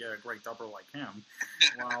well get a great dubber like him,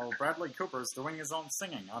 while Bradley Cooper's doing his own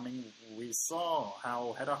singing. I mean, we saw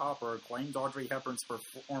how Hedda Hopper claimed Audrey Hepburn's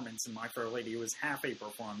performance in My Fair Lady was half a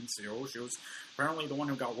performance. She was apparently the one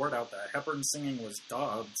who got word out that Hepburn's singing was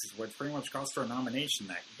dubbed, which pretty much cost her a nomination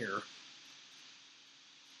that year.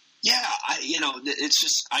 Yeah, it's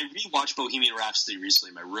just, I rewatched Bohemian Rhapsody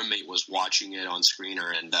recently. My roommate was watching it on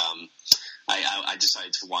Screener, and I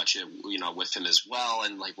decided to watch it, with him as well,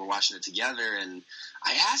 and, we're watching it together, and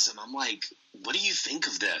I asked him, I'm like, what do you think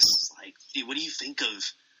of this? Like, what do you think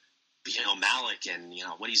of, Malik and,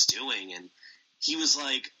 what he's doing? And he was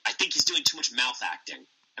like, I think he's doing too much mouth acting.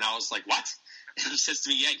 And I was like, what? And he says to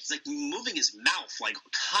me, yeah, he's moving his mouth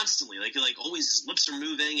constantly, always his lips are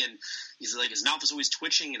moving, and he's like his mouth is always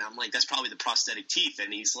twitching, and I'm like, that's probably the prosthetic teeth.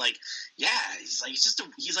 And he's like, yeah, he's like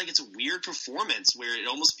it's a weird performance where it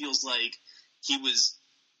almost feels like he was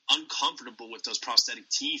uncomfortable with those prosthetic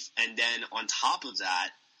teeth, and then on top of that,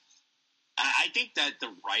 I think that the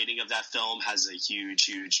writing of that film has a huge,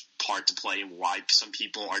 huge part to play in why some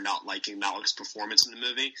people are not liking Malik's performance in the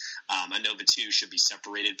movie. I know the two should be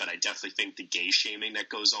separated, but I definitely think the gay shaming that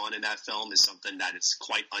goes on in that film is something that is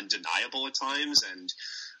quite undeniable at times. And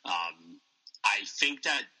I think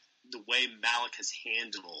that the way Malik has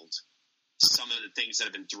handled some of the things that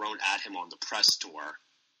have been thrown at him on the press tour,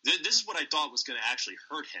 this is what I thought was going to actually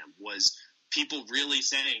hurt him, was people really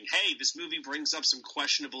saying, hey, this movie brings up some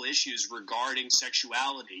questionable issues regarding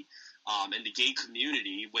sexuality and the gay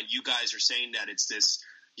community, when you guys are saying that it's this,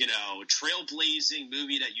 trailblazing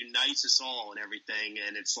movie that unites us all and everything.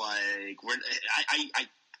 And it's like,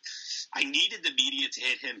 I needed the media to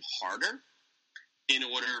hit him harder in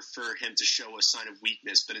order for him to show a sign of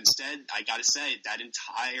weakness. But instead, I got to say, that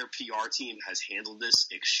entire PR team has handled this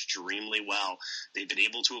extremely well. They've been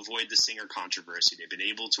able to avoid the singer controversy. They've been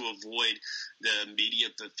able to avoid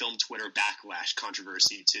the film Twitter backlash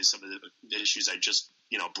controversy to some of the issues I just,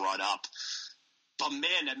 brought up. But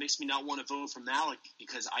man, that makes me not want to vote for Malik,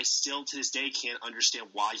 because I still to this day can't understand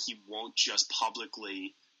why he won't just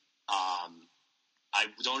publicly, I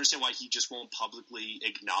don't understand why he just won't publicly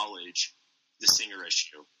acknowledge the singer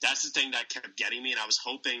issue. That's the thing that kept getting me, and I was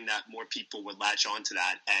hoping that more people would latch on to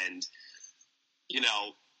that, and,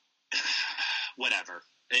 whatever.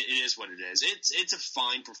 It is what it is. It's a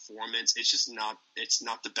fine performance. It's not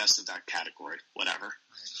the best of that category. Whatever. I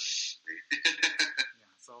agree.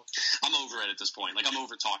 Yeah, So I'm over it at this point. Like, I'm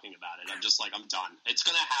over talking about it. I'm just like, I'm done. It's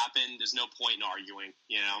gonna happen. There's no point in arguing.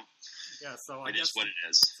 Yeah, so it is what it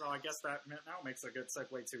is. So I guess that now makes a good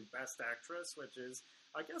segue to Best Actress, which is,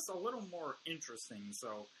 I guess, a little more interesting.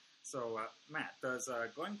 So Matt, does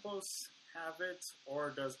Glenn Close have it,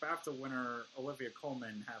 or does BAFTA winner Olivia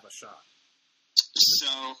Colman have a shot?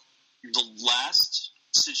 So the last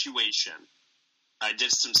situation, I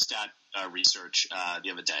did some stat research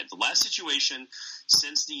the other day. The last situation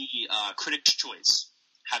since the Critics' Choice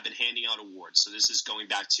have been handing out awards. So this is going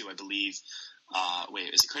back to, I believe,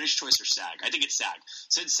 is it Critics' Choice or SAG? I think it's SAG.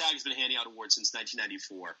 Since SAG has been handing out awards since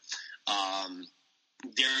 1994,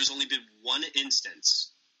 there's only been one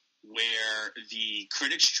instance where the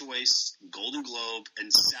Critics' Choice, Golden Globe,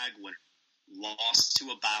 and SAG winner lost to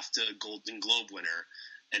a BAFTA Golden Globe winner,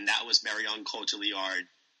 and that was Marion Cotillard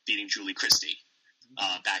beating Julie Christie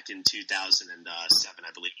back in 2007,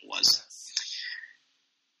 I believe it was. Yes.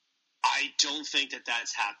 I don't think that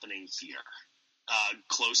that's happening here.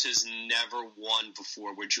 Close has never won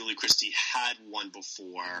before, where Julie Christie had won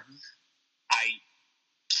before. Mm-hmm. I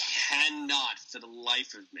cannot, for the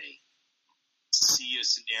life of me, see a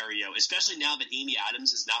scenario, especially now that Amy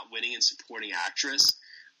Adams is not winning in supporting actress.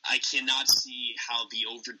 I cannot see how the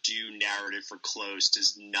overdue narrative for Close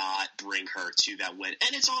does not bring her to that win.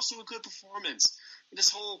 And it's also a good performance. This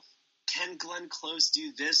whole, can Glenn Close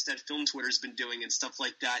do this that Film Twitter's been doing and stuff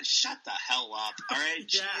like that? Shut the hell up, all right?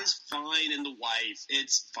 Yeah. She is fine in The Wife.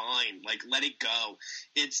 It's fine. Like, let it go.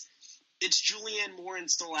 It's Julianne Moore and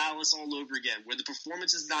Still Alice all over again, where the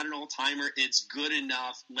performance is not an all-timer. It's good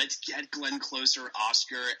enough. Let's get Glenn Close her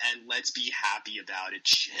Oscar, and let's be happy about it.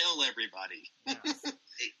 Chill, everybody. Yes.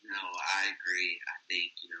 No, I agree. I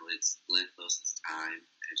think, it's Glenn Close's time,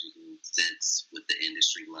 as you can sense with the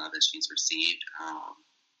industry love that she's received.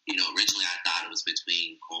 Originally I thought it was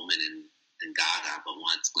between Coleman and Gaga, but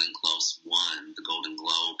once Glenn Close won the Golden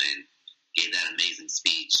Globe and gave that amazing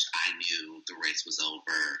speech, I knew the race was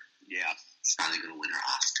over. Yeah. She's finally going to win her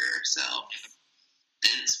Oscar. So,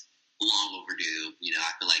 and it's long overdue.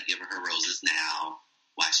 I feel like giving her roses now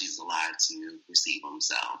while she's alive to receive them.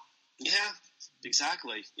 So, yeah,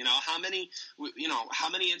 exactly. How many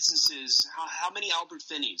instances, how many Albert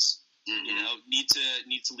Finneys, need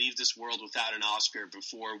to leave this world without an Oscar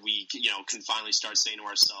before we, can finally start saying to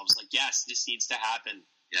ourselves, like, yes, this needs to happen.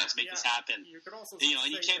 Let's make this happen. You could also and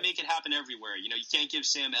you can't make it happen everywhere. You can't give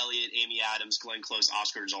Sam Elliott, Amy Adams, Glenn Close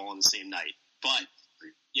Oscars all on the same night. But,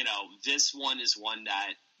 this one is one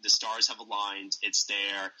that the stars have aligned. It's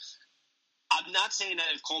there. I'm not saying that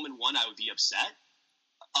if Coleman won, I would be upset.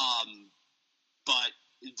 But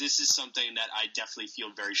this is something that I definitely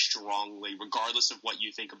feel very strongly, regardless of what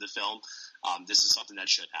you think of the film, this is something that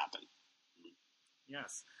should happen.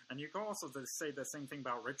 Yes. And you can also say the same thing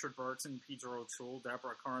about Richard Burton, Peter O'Toole,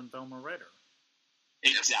 Deborah Kerr, and Thelma Ritter.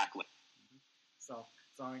 Exactly. So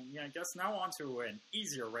I guess now on to an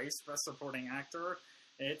easier race, Best Supporting Actor.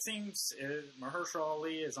 It seems Mahershala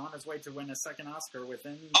Ali is on his way to win a second Oscar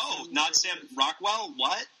within... Oh, not Sam Rockwell?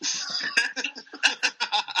 What?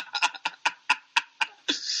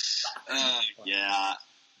 Yeah,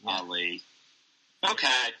 Ali.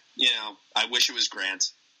 Okay, I wish it was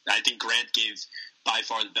Grant. I think Grant gave by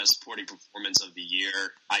far the best supporting performance of the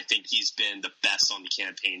year. I think he's been the best on the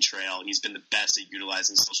campaign trail. He's been the best at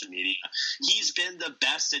utilizing social media. He's been the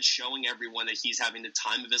best at showing everyone that he's having the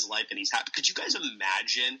time of his life and he's happy. Could you guys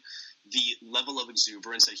imagine the level of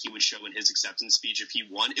exuberance that he would show in his acceptance speech if he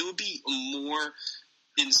won? It would be more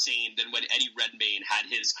insane than when Eddie Redmayne had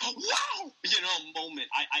his wow, moment.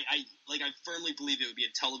 I firmly believe it would be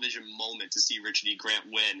a television moment to see Richard E. Grant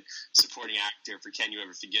win supporting actor for Can You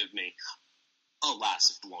Ever Forgive Me? Alas,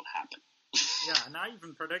 if it won't happen. Yeah, and I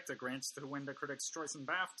even predicted Grant to win the Critics' Choice in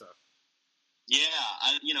BAFTA. Yeah,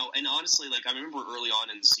 and honestly, I remember early on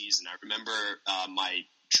in the season, I remember my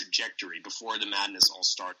trajectory before the madness all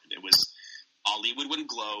started. It was Ali would win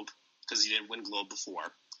Globe because he didn't win Globe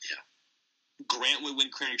before. Yeah. Grant would win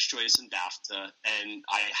Critics' Choice in BAFTA, and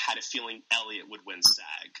I had a feeling Elliott would win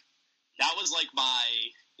SAG. That was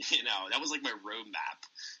my roadmap.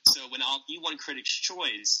 So when Ali won Critics'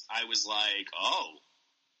 Choice, I was like, oh,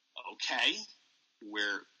 okay,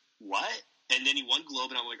 what? And then he won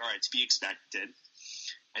Globe, and I'm like, all right, to be expected.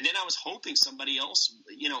 And then I was hoping somebody else,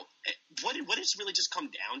 what it's really just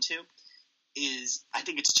come down to is I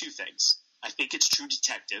think it's two things. I think it's True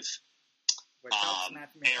Detective,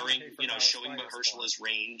 airing, showing Mahershala's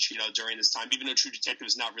range, during this time, even though True Detective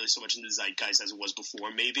is not really so much in the zeitgeist as it was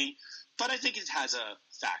before, maybe. But I think it has a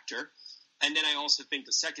factor. And then I also think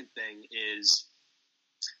the second thing is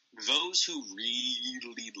those who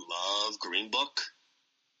really love Green Book,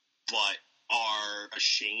 but are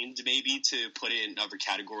ashamed maybe to put it in other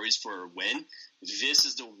categories for a win, this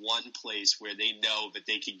is the one place where they know that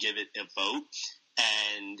they can give it a vote.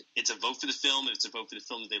 And it's a vote for the film, and it's a vote for the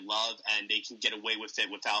film that they love, and they can get away with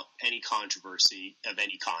it without any controversy of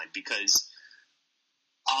any kind, because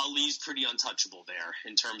Ali's pretty untouchable there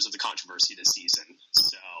in terms of the controversy this season.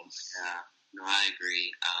 So yeah, no, I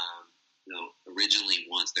agree. Originally,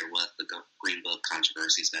 once there was the Green Book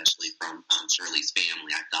controversy, especially from Shirley's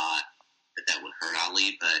family, I thought that would hurt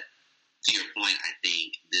Ali. But to your point, I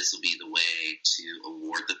think this will be the way to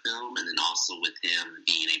award the film, and then also with him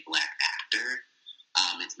being a black actor,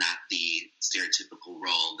 it's not the stereotypical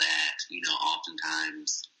role that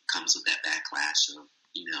oftentimes comes with that backlash of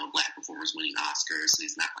black performers winning Oscars. So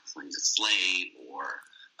he's not playing a slave or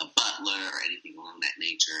a butler or anything along that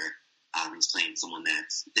nature. He's playing someone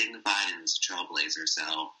that's dignified and is a trailblazer. So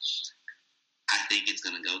I think it's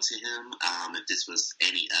going to go to him. If this was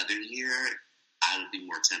any other year, I would be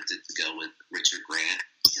more tempted to go with Richard Grant,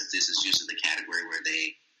 because this is usually the category where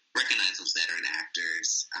they recognize those veteran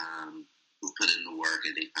actors who put in the work,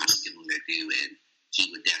 and they finally give them their due, and he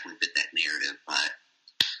would definitely fit that narrative. But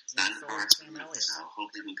it's not in the cards for him, so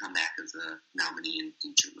hopefully he can come back as a nominee and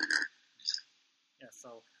feature winner. Yeah,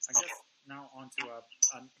 so I guess now on to a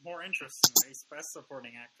more interesting race, Best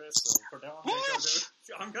Supporting Actress. So Cordell,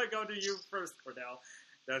 I'm gonna go to you first, Cordell.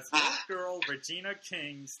 Does this girl, Regina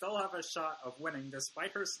King, still have a shot of winning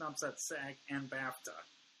despite her snubs at SAG and BAFTA?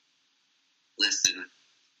 Listen,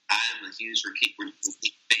 I am a huge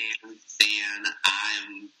fan.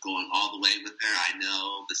 I'm going all the way with her. I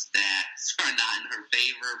know the stats are not in her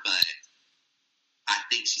favor, but I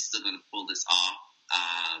think she's still going to pull this off.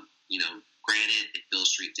 Granted, if Bill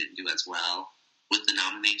Street didn't do as well with the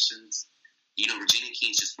nominations, Regina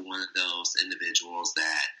King's just one of those individuals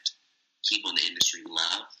that people in the industry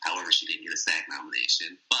love. However, she didn't get a SAG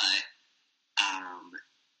nomination. But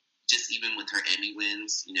just even with her Emmy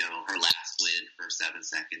wins, her last win for 7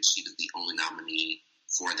 seconds, she was the only nominee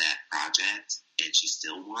for that project, and she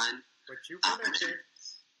still won. But you predicted.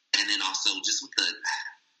 And then also just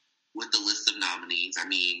with the list of nominees, I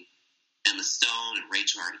mean, Emma Stone and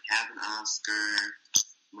Rachel already have an Oscar.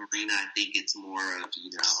 Marina, I think it's more of,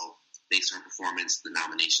 based on her performance, the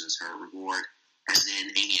nomination is her reward. And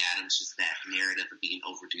then Amy Adams, just that narrative of being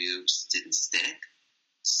overdue just didn't stick.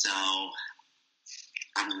 So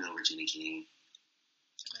I'm going to go Regina King.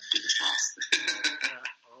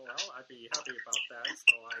 Well, I'd be happy about that.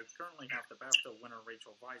 So I currently have the BAFTA winner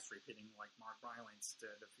Rachel Weisz repeating like Mark Rylance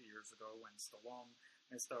did a few years ago when Stallone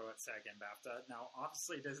missed out at SAG and BAFTA. Now,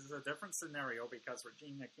 obviously, this is a different scenario because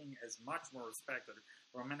Regina King is much more respected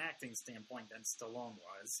from an acting standpoint than Stallone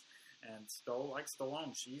was. And though, like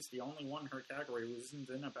Stallone, she's the only one in her category who isn't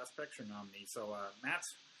in a Best Picture nominee. So, Matt,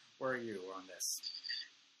 where are you on this?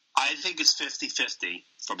 I think it's 50-50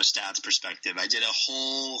 from a stats perspective. I did a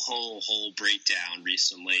whole breakdown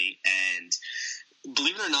recently, and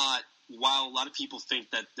believe it or not, while a lot of people think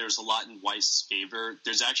that there's a lot in Weiss's favor,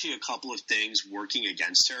 there's actually a couple of things working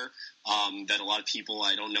against her that a lot of people,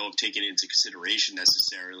 I don't know, have taken into consideration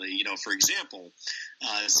necessarily. For example,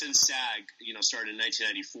 since SAG, started in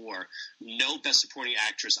 1994, no Best Supporting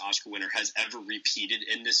Actress Oscar winner has ever repeated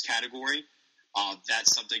in this category.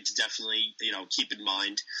 That's something to definitely, keep in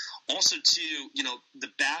mind. Also, too, the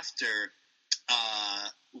BAFTA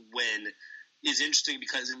win is interesting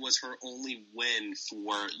because it was her only win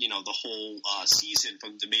for, the whole season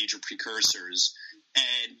from the major precursors.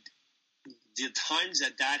 And the times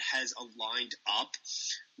that has aligned up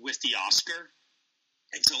with the Oscar,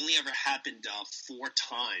 it's only ever happened 4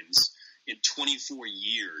 times in 24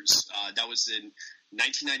 years. That was in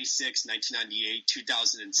 1996, 1998,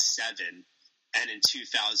 2007, and in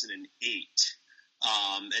 2008.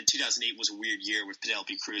 And 2008 was a weird year with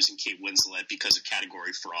Penelope Cruz and Kate Winslet because of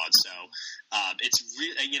category fraud. So it's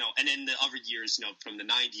really, and then the other years, from the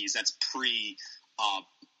 90s, that's pre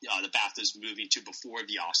the BAFTAs moving to before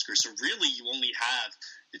the Oscars. So really, you only have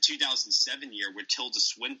the 2007 year where Tilda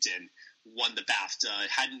Swinton won the BAFTA,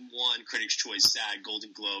 hadn't won Critics' Choice, SAG,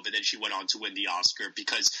 Golden Globe, and then she went on to win the Oscar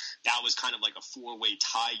because that was kind of like a 4-way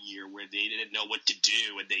tie year where they didn't know what to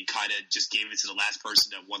do, and they kind of just gave it to the last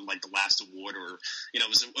person that won like the last award, or it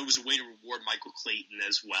was a way to reward Michael Clayton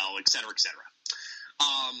as well, et cetera, et cetera.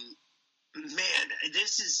 Man,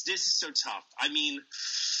 this is so tough. I mean,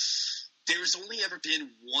 there's only ever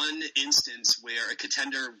been one instance where a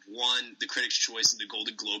contender won the Critics' Choice and the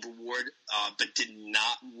Golden Globe Award, but did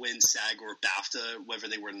not win SAG or BAFTA, whether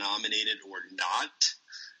they were nominated or not.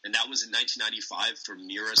 And that was in 1995 for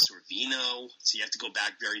Mira Sorvino. So you have to go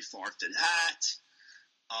back very far to that.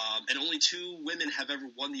 And only 2 women have ever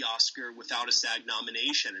won the Oscar without a SAG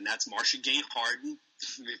nomination, and that's Marcia Gay Harden,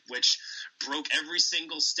 which broke every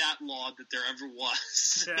single stat law that there ever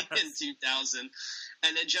was in 2000,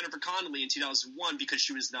 and then Jennifer Connelly in 2001 because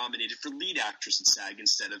she was nominated for lead actress at SAG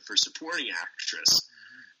instead of for supporting actress.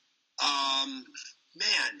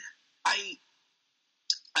 Man, I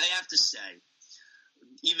have to say,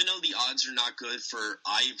 even though the odds are not good for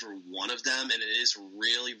either one of them, and it is a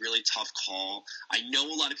really, really tough call, I know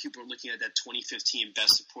a lot of people are looking at that 2015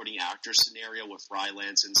 Best Supporting Actor scenario with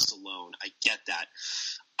Rylance and Stallone. I get that.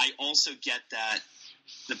 I also get that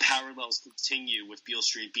the parallels continue with Beale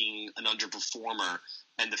Street being an underperformer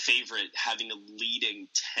and The Favorite having a leading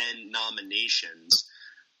 10 nominations.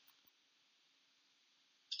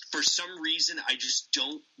 For some reason, I just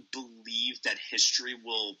don't believe that history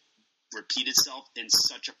will repeat itself in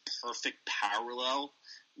such a perfect parallel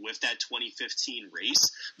with that 2015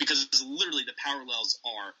 race, because literally the parallels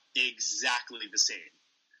are exactly the same.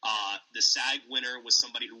 The SAG winner was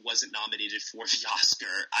somebody who wasn't nominated for the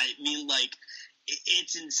Oscar. I mean, like,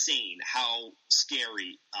 it's insane how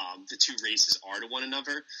scary the 2 races are to one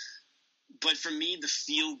another. But for me, the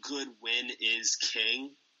feel-good win is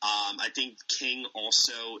King. I think King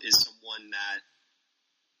also is someone that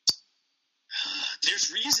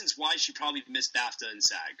there's reasons why she probably missed BAFTA and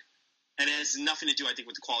SAG, and it has nothing to do, I think,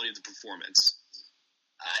 with the quality of the performance.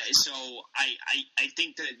 So I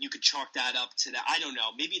think that you could chalk that up to that. I don't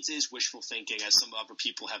know. Maybe it is wishful thinking, as some other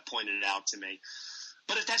people have pointed it out to me.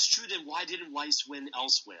 But if that's true, then why didn't Weiss win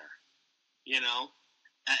elsewhere? You know?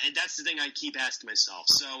 And that's the thing I keep asking myself.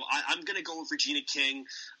 So I'm going to go with Regina King.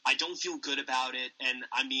 I don't feel good about it. And,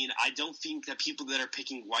 I mean, I don't think that people that are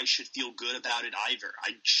picking Weiss should feel good about it either.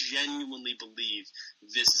 I genuinely believe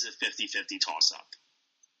this is a 50-50 toss-up.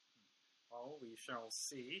 Well, we shall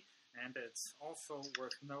see. And it's also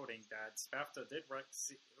worth noting that BAFTA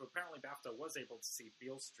apparently BAFTA was able to see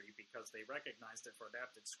Beale Street because they recognized it for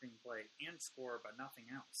adapted screenplay and score, but nothing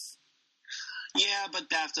else. Yeah, but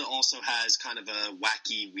BAFTA also has kind of a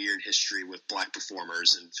wacky, weird history with black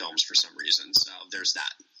performers in films for some reason, so there's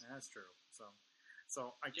that. That's true.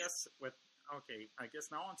 So I guess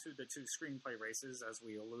now on to the 2 screenplay races, as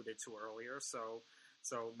we alluded to earlier. So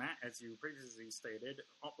Matt, as you previously stated,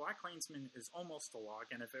 Black Klansman is almost a lock,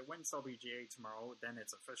 and if it wins WGA tomorrow, then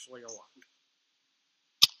it's officially a lock.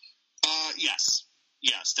 Yes,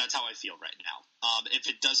 that's how I feel right now. If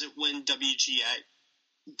it doesn't win WGA,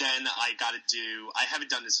 then I haven't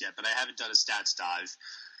done this yet, but I haven't done a stats dive.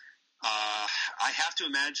 I have to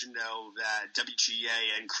imagine, though, that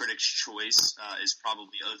WGA and Critics' Choice is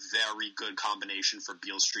probably a very good combination for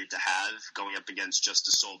Beale Street to have, going up against just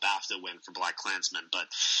a sole BAFTA win for Black Klansman. But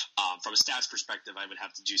from a stats perspective, I would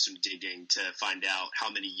have to do some digging to find out how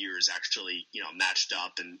many years actually, matched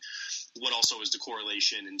up, and what also is the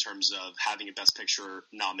correlation in terms of having a Best Picture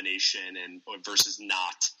nomination versus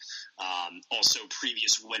not. Also,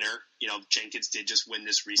 previous winner, Jenkins did just win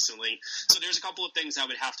this recently. So there's a couple of things I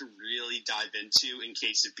would have to really dive into in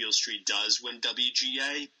case if Beale Street does win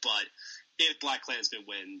WGA. But if Black Klansman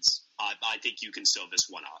wins, I think you can sew this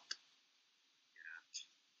one up.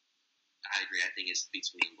 Yeah. I agree. I think it's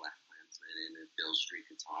between Black Klansman and if Beale Street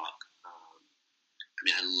can talk.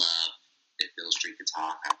 I love that Beale Street can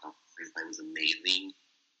talk. I thought the screenplay was amazing.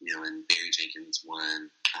 And Barry Jenkins won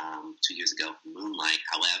 2 years ago for Moonlight.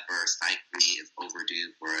 However, Spike Lee is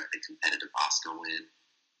overdue for a competitive Oscar win.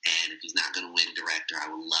 And if he's not going to win director, I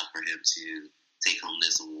would love for him to take home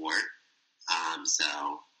this award. So,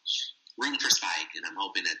 rooting for Spike, and I'm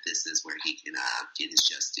hoping that this is where he can get his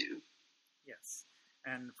just due. Yes.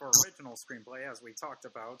 And for original screenplay, as we talked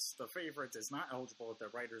about, The Favorite is not eligible at the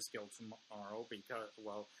Writers Guild tomorrow because,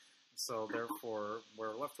 so therefore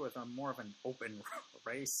we're left with more of an open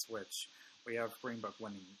race, which we have Green Book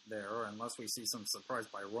winning there, unless we see some surprise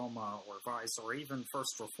by Roma or Vice or even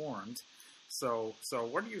First Reformed. So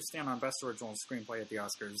where do you stand on Best Original Screenplay at the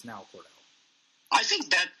Oscars now, Cordell? I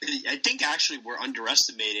think actually we're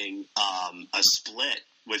underestimating a split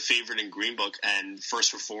with Favorite and Green Book and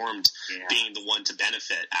First Reformed being the one to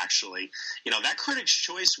benefit, actually. That Critics'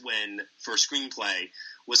 Choice win for screenplay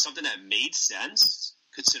was something that made sense,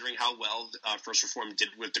 considering how well First Reformed did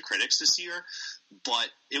with the critics this year. But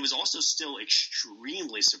it was also still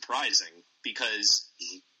extremely surprising because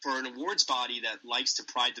for an awards body that likes to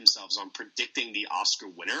pride themselves on predicting the Oscar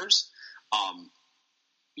winners,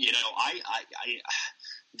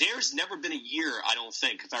 there's never been a year, I don't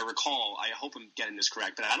think, if I recall, I hope I'm getting this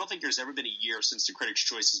correct, but I don't think there's ever been a year since the Critics'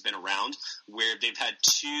 Choice has been around where they've had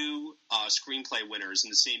 2 screenplay winners in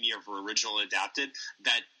the same year for original and adapted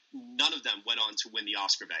that none of them went on to win the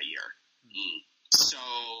Oscar that year. So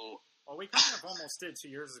Well, we kind of almost did 2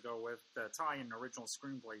 years ago with the tie-in original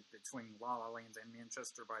screenplay between La La Land and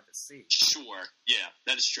Manchester by the Sea. Sure, yeah,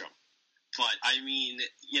 that is true. But I mean,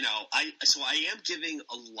 I am giving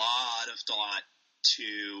a lot of thought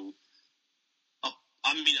to.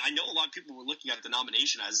 I mean, I know a lot of people were looking at the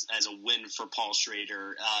nomination as a win for Paul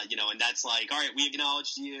Schrader, and that's like, all right, we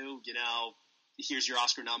acknowledge you, here's your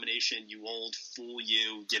Oscar nomination, you old fool,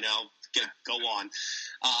 go on.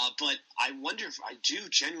 But I do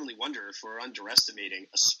genuinely wonder if we're underestimating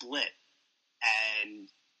a split and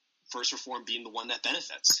First Reform being the one that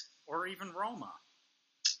benefits. Or even Roma.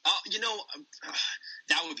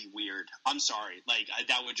 That would be weird. I'm sorry.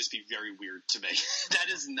 That would just be very weird to me. That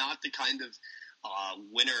is not the kind of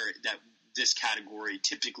winner that this category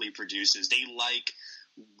typically produces. They like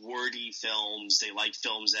wordy films. They like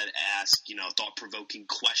films that ask, thought-provoking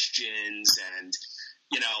questions. And,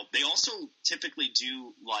 they also typically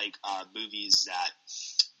do like movies that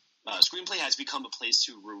screenplay has become a place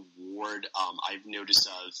to reward. I've noticed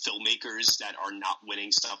filmmakers that are not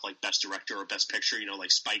winning stuff like Best Director or Best Picture,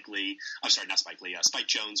 like Spike Lee. I'm sorry, not Spike Lee. Spike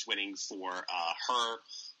Jonze winning for Her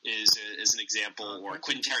is an example, or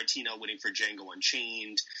Quentin Tarantino winning for Django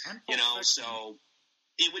Unchained. So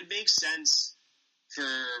it would make sense for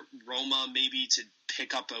Roma maybe to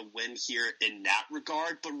pick up a win here in that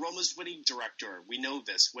regard, but Roma's winning director, we know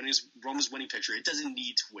this. Roma's winning picture, it doesn't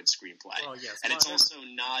need to win screenplay, well, yes, and it's also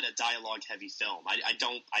not a dialogue-heavy film. I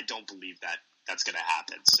don't believe that's going to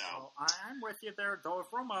happen. So well, I'm with you there, though. If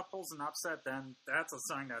Roma pulls an upset, then that's a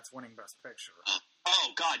sign that's winning Best Picture.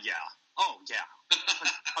 Oh God, yeah. Oh yeah,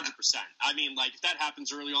 100%. I mean, if that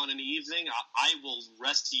happens early on in the evening, I will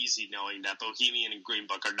rest easy knowing that Bohemian and Green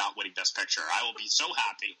Book are not winning Best Picture. I will be so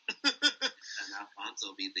happy. And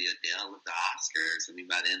Alfonso will be the Adele of the Oscars. I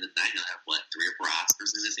mean, by the end of the night, he'll have, 3 or 4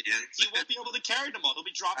 Oscars in his hands? He won't be able to carry them all. He'll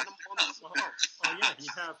be dropping them on the floor. Oh, yeah,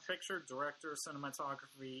 he'd have picture, director,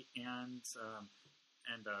 cinematography, and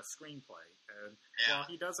screenplay. While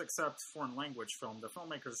he does accept foreign language film, the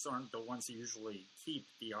filmmakers aren't the ones who usually keep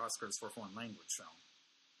the Oscars for foreign language film.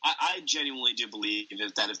 I genuinely do believe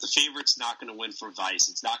that if the favorite's not going to win for Vice,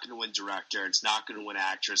 it's not going to win director, it's not going to win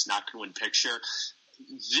actor, it's not going to win picture,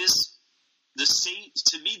 the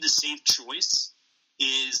safe choice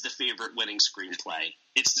is the favorite winning screenplay.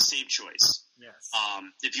 It's the safe choice. Yes.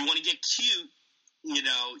 If you want to get cute,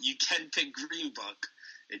 you can pick Green Book.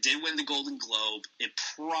 It did win the Golden Globe. It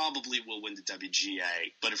probably will win the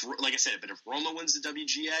WGA. But if Roma wins the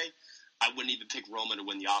WGA, I wouldn't even pick Roma to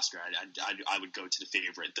win the Oscar. I would go to the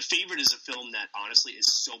favorite. The favorite is a film that honestly is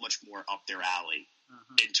so much more up their alley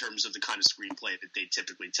in terms of the kind of screenplay that they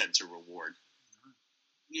typically tend to reward.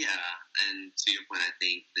 Yeah, and to your point, I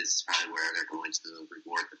think this is probably where they're going to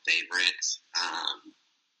reward the favorites. And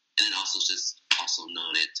then also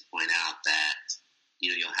noted to point out that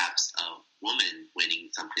you'll have a woman winning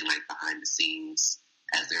something like Behind the Scenes,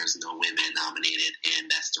 as there's no women nominated in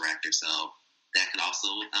Best Director, so that could also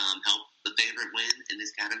help the favorite win in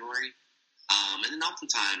this category. And then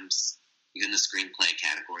oftentimes, in the screenplay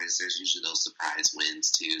categories, there's usually those surprise wins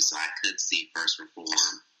too, so I could see First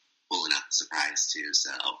Reform pulling out the surprise too.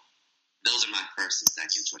 So those are my first and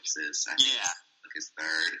second choices. I think Book is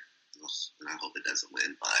third, and I hope it doesn't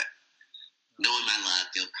win, but knowing my luck,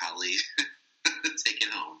 you'll probably take it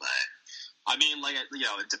home, but I mean,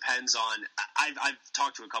 it depends on. I've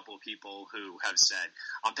talked to a couple of people who have said,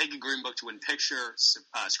 I'm picking Green Book to win picture,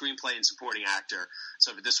 screenplay, and supporting actor.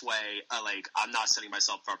 So this way, I'm not setting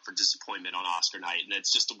myself up for disappointment on Oscar night, and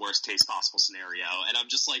it's just the worst case possible scenario. And I'm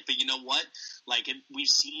just like, but you know what? We've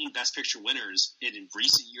seen Best Picture winners in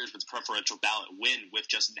recent years with the preferential ballot win with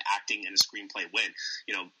just an acting and a screenplay win.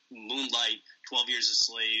 Moonlight, 12 Years a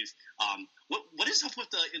Slave. What is up with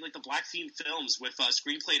the black themed films with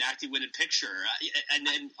screenplay and acting win in picture, and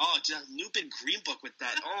then Lupin Green Book with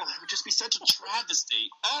that? Oh, it would just be such a travesty.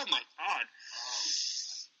 Oh my God.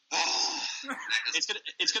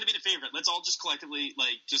 It's gonna be the favorite. Let's all just collectively go.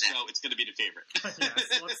 It's gonna be the favorite.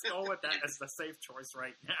 Yes, let's go with that as the safe choice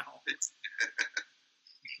right now.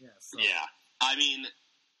 Yeah. I mean,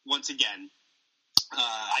 once again,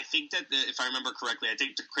 I think that if I remember correctly, I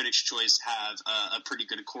think the Critics' Choice have a pretty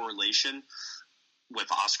good correlation with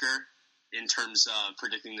Oscar in terms of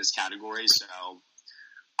predicting this category. So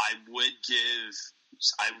I would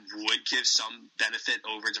give some benefit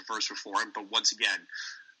over to First Reform, but once again,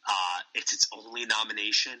 it's its only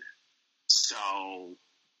nomination. So,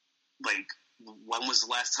 when was the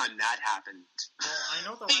last time that happened? Well, I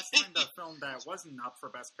know the last time the film that wasn't up for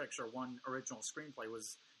Best Picture won original screenplay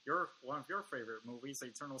was one of your favorite movies,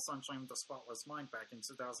 Eternal Sunshine of the Spotless Mind, back in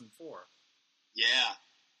 2004. Yeah.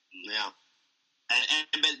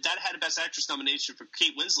 But that had a Best Actress nomination for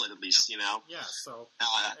Kate Winslet, at least, you know. Yeah, so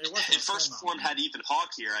if First Reformed had Ethan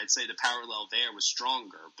Hawke here, I'd say the parallel there was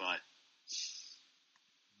stronger, but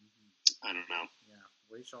I don't know. Yeah,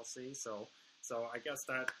 we shall see. So I guess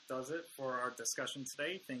that does it for our discussion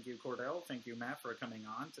today. Thank you, Cordell. Thank you, Matt, for coming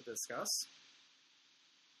on to discuss.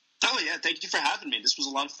 Oh, yeah, thank you for having me. This was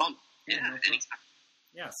a lot of fun. Yeah, anytime.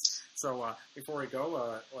 Yes. So before we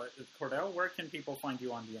go, Cordell, where can people find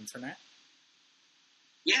you on the internet?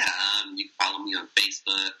 Yeah, you can follow me on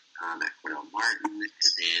Facebook at Cordell Martin, and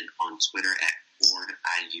then on Twitter at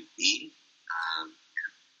CordIUB.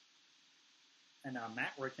 And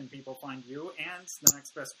Matt, where can people find you and the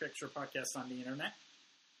Next Best Picture podcast on the internet?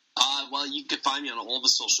 Well, you can find me on all the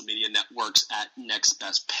social media networks at Next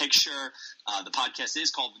Best Picture. The podcast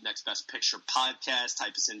is called the Next Best Picture Podcast.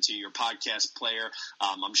 Type us into your podcast player.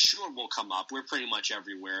 I'm sure we'll come up. We're pretty much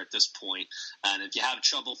everywhere at this point. And if you have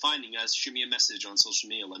trouble finding us, shoot me a message on social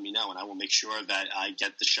media. Let me know, and I will make sure that I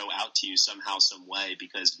get the show out to you somehow, some way,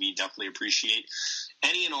 because we definitely appreciate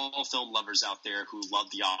any and all film lovers out there who love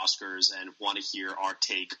the Oscars and want to hear our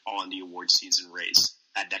take on the award season race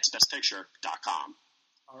at nextbestpicture.com.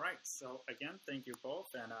 All right. So again, thank you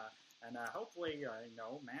both, and hopefully,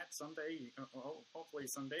 Matt, someday, hopefully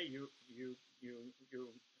someday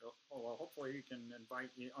hopefully you can invite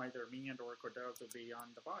either me and or Cordell to be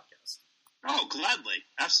on the podcast. Oh, gladly,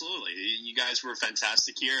 absolutely. You guys were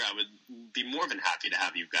fantastic here. I would be more than happy to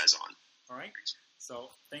have you guys on. All right.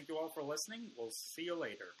 So thank you all for listening. We'll see you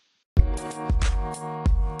later.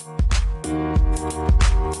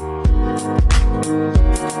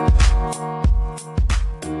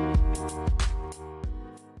 Thank you.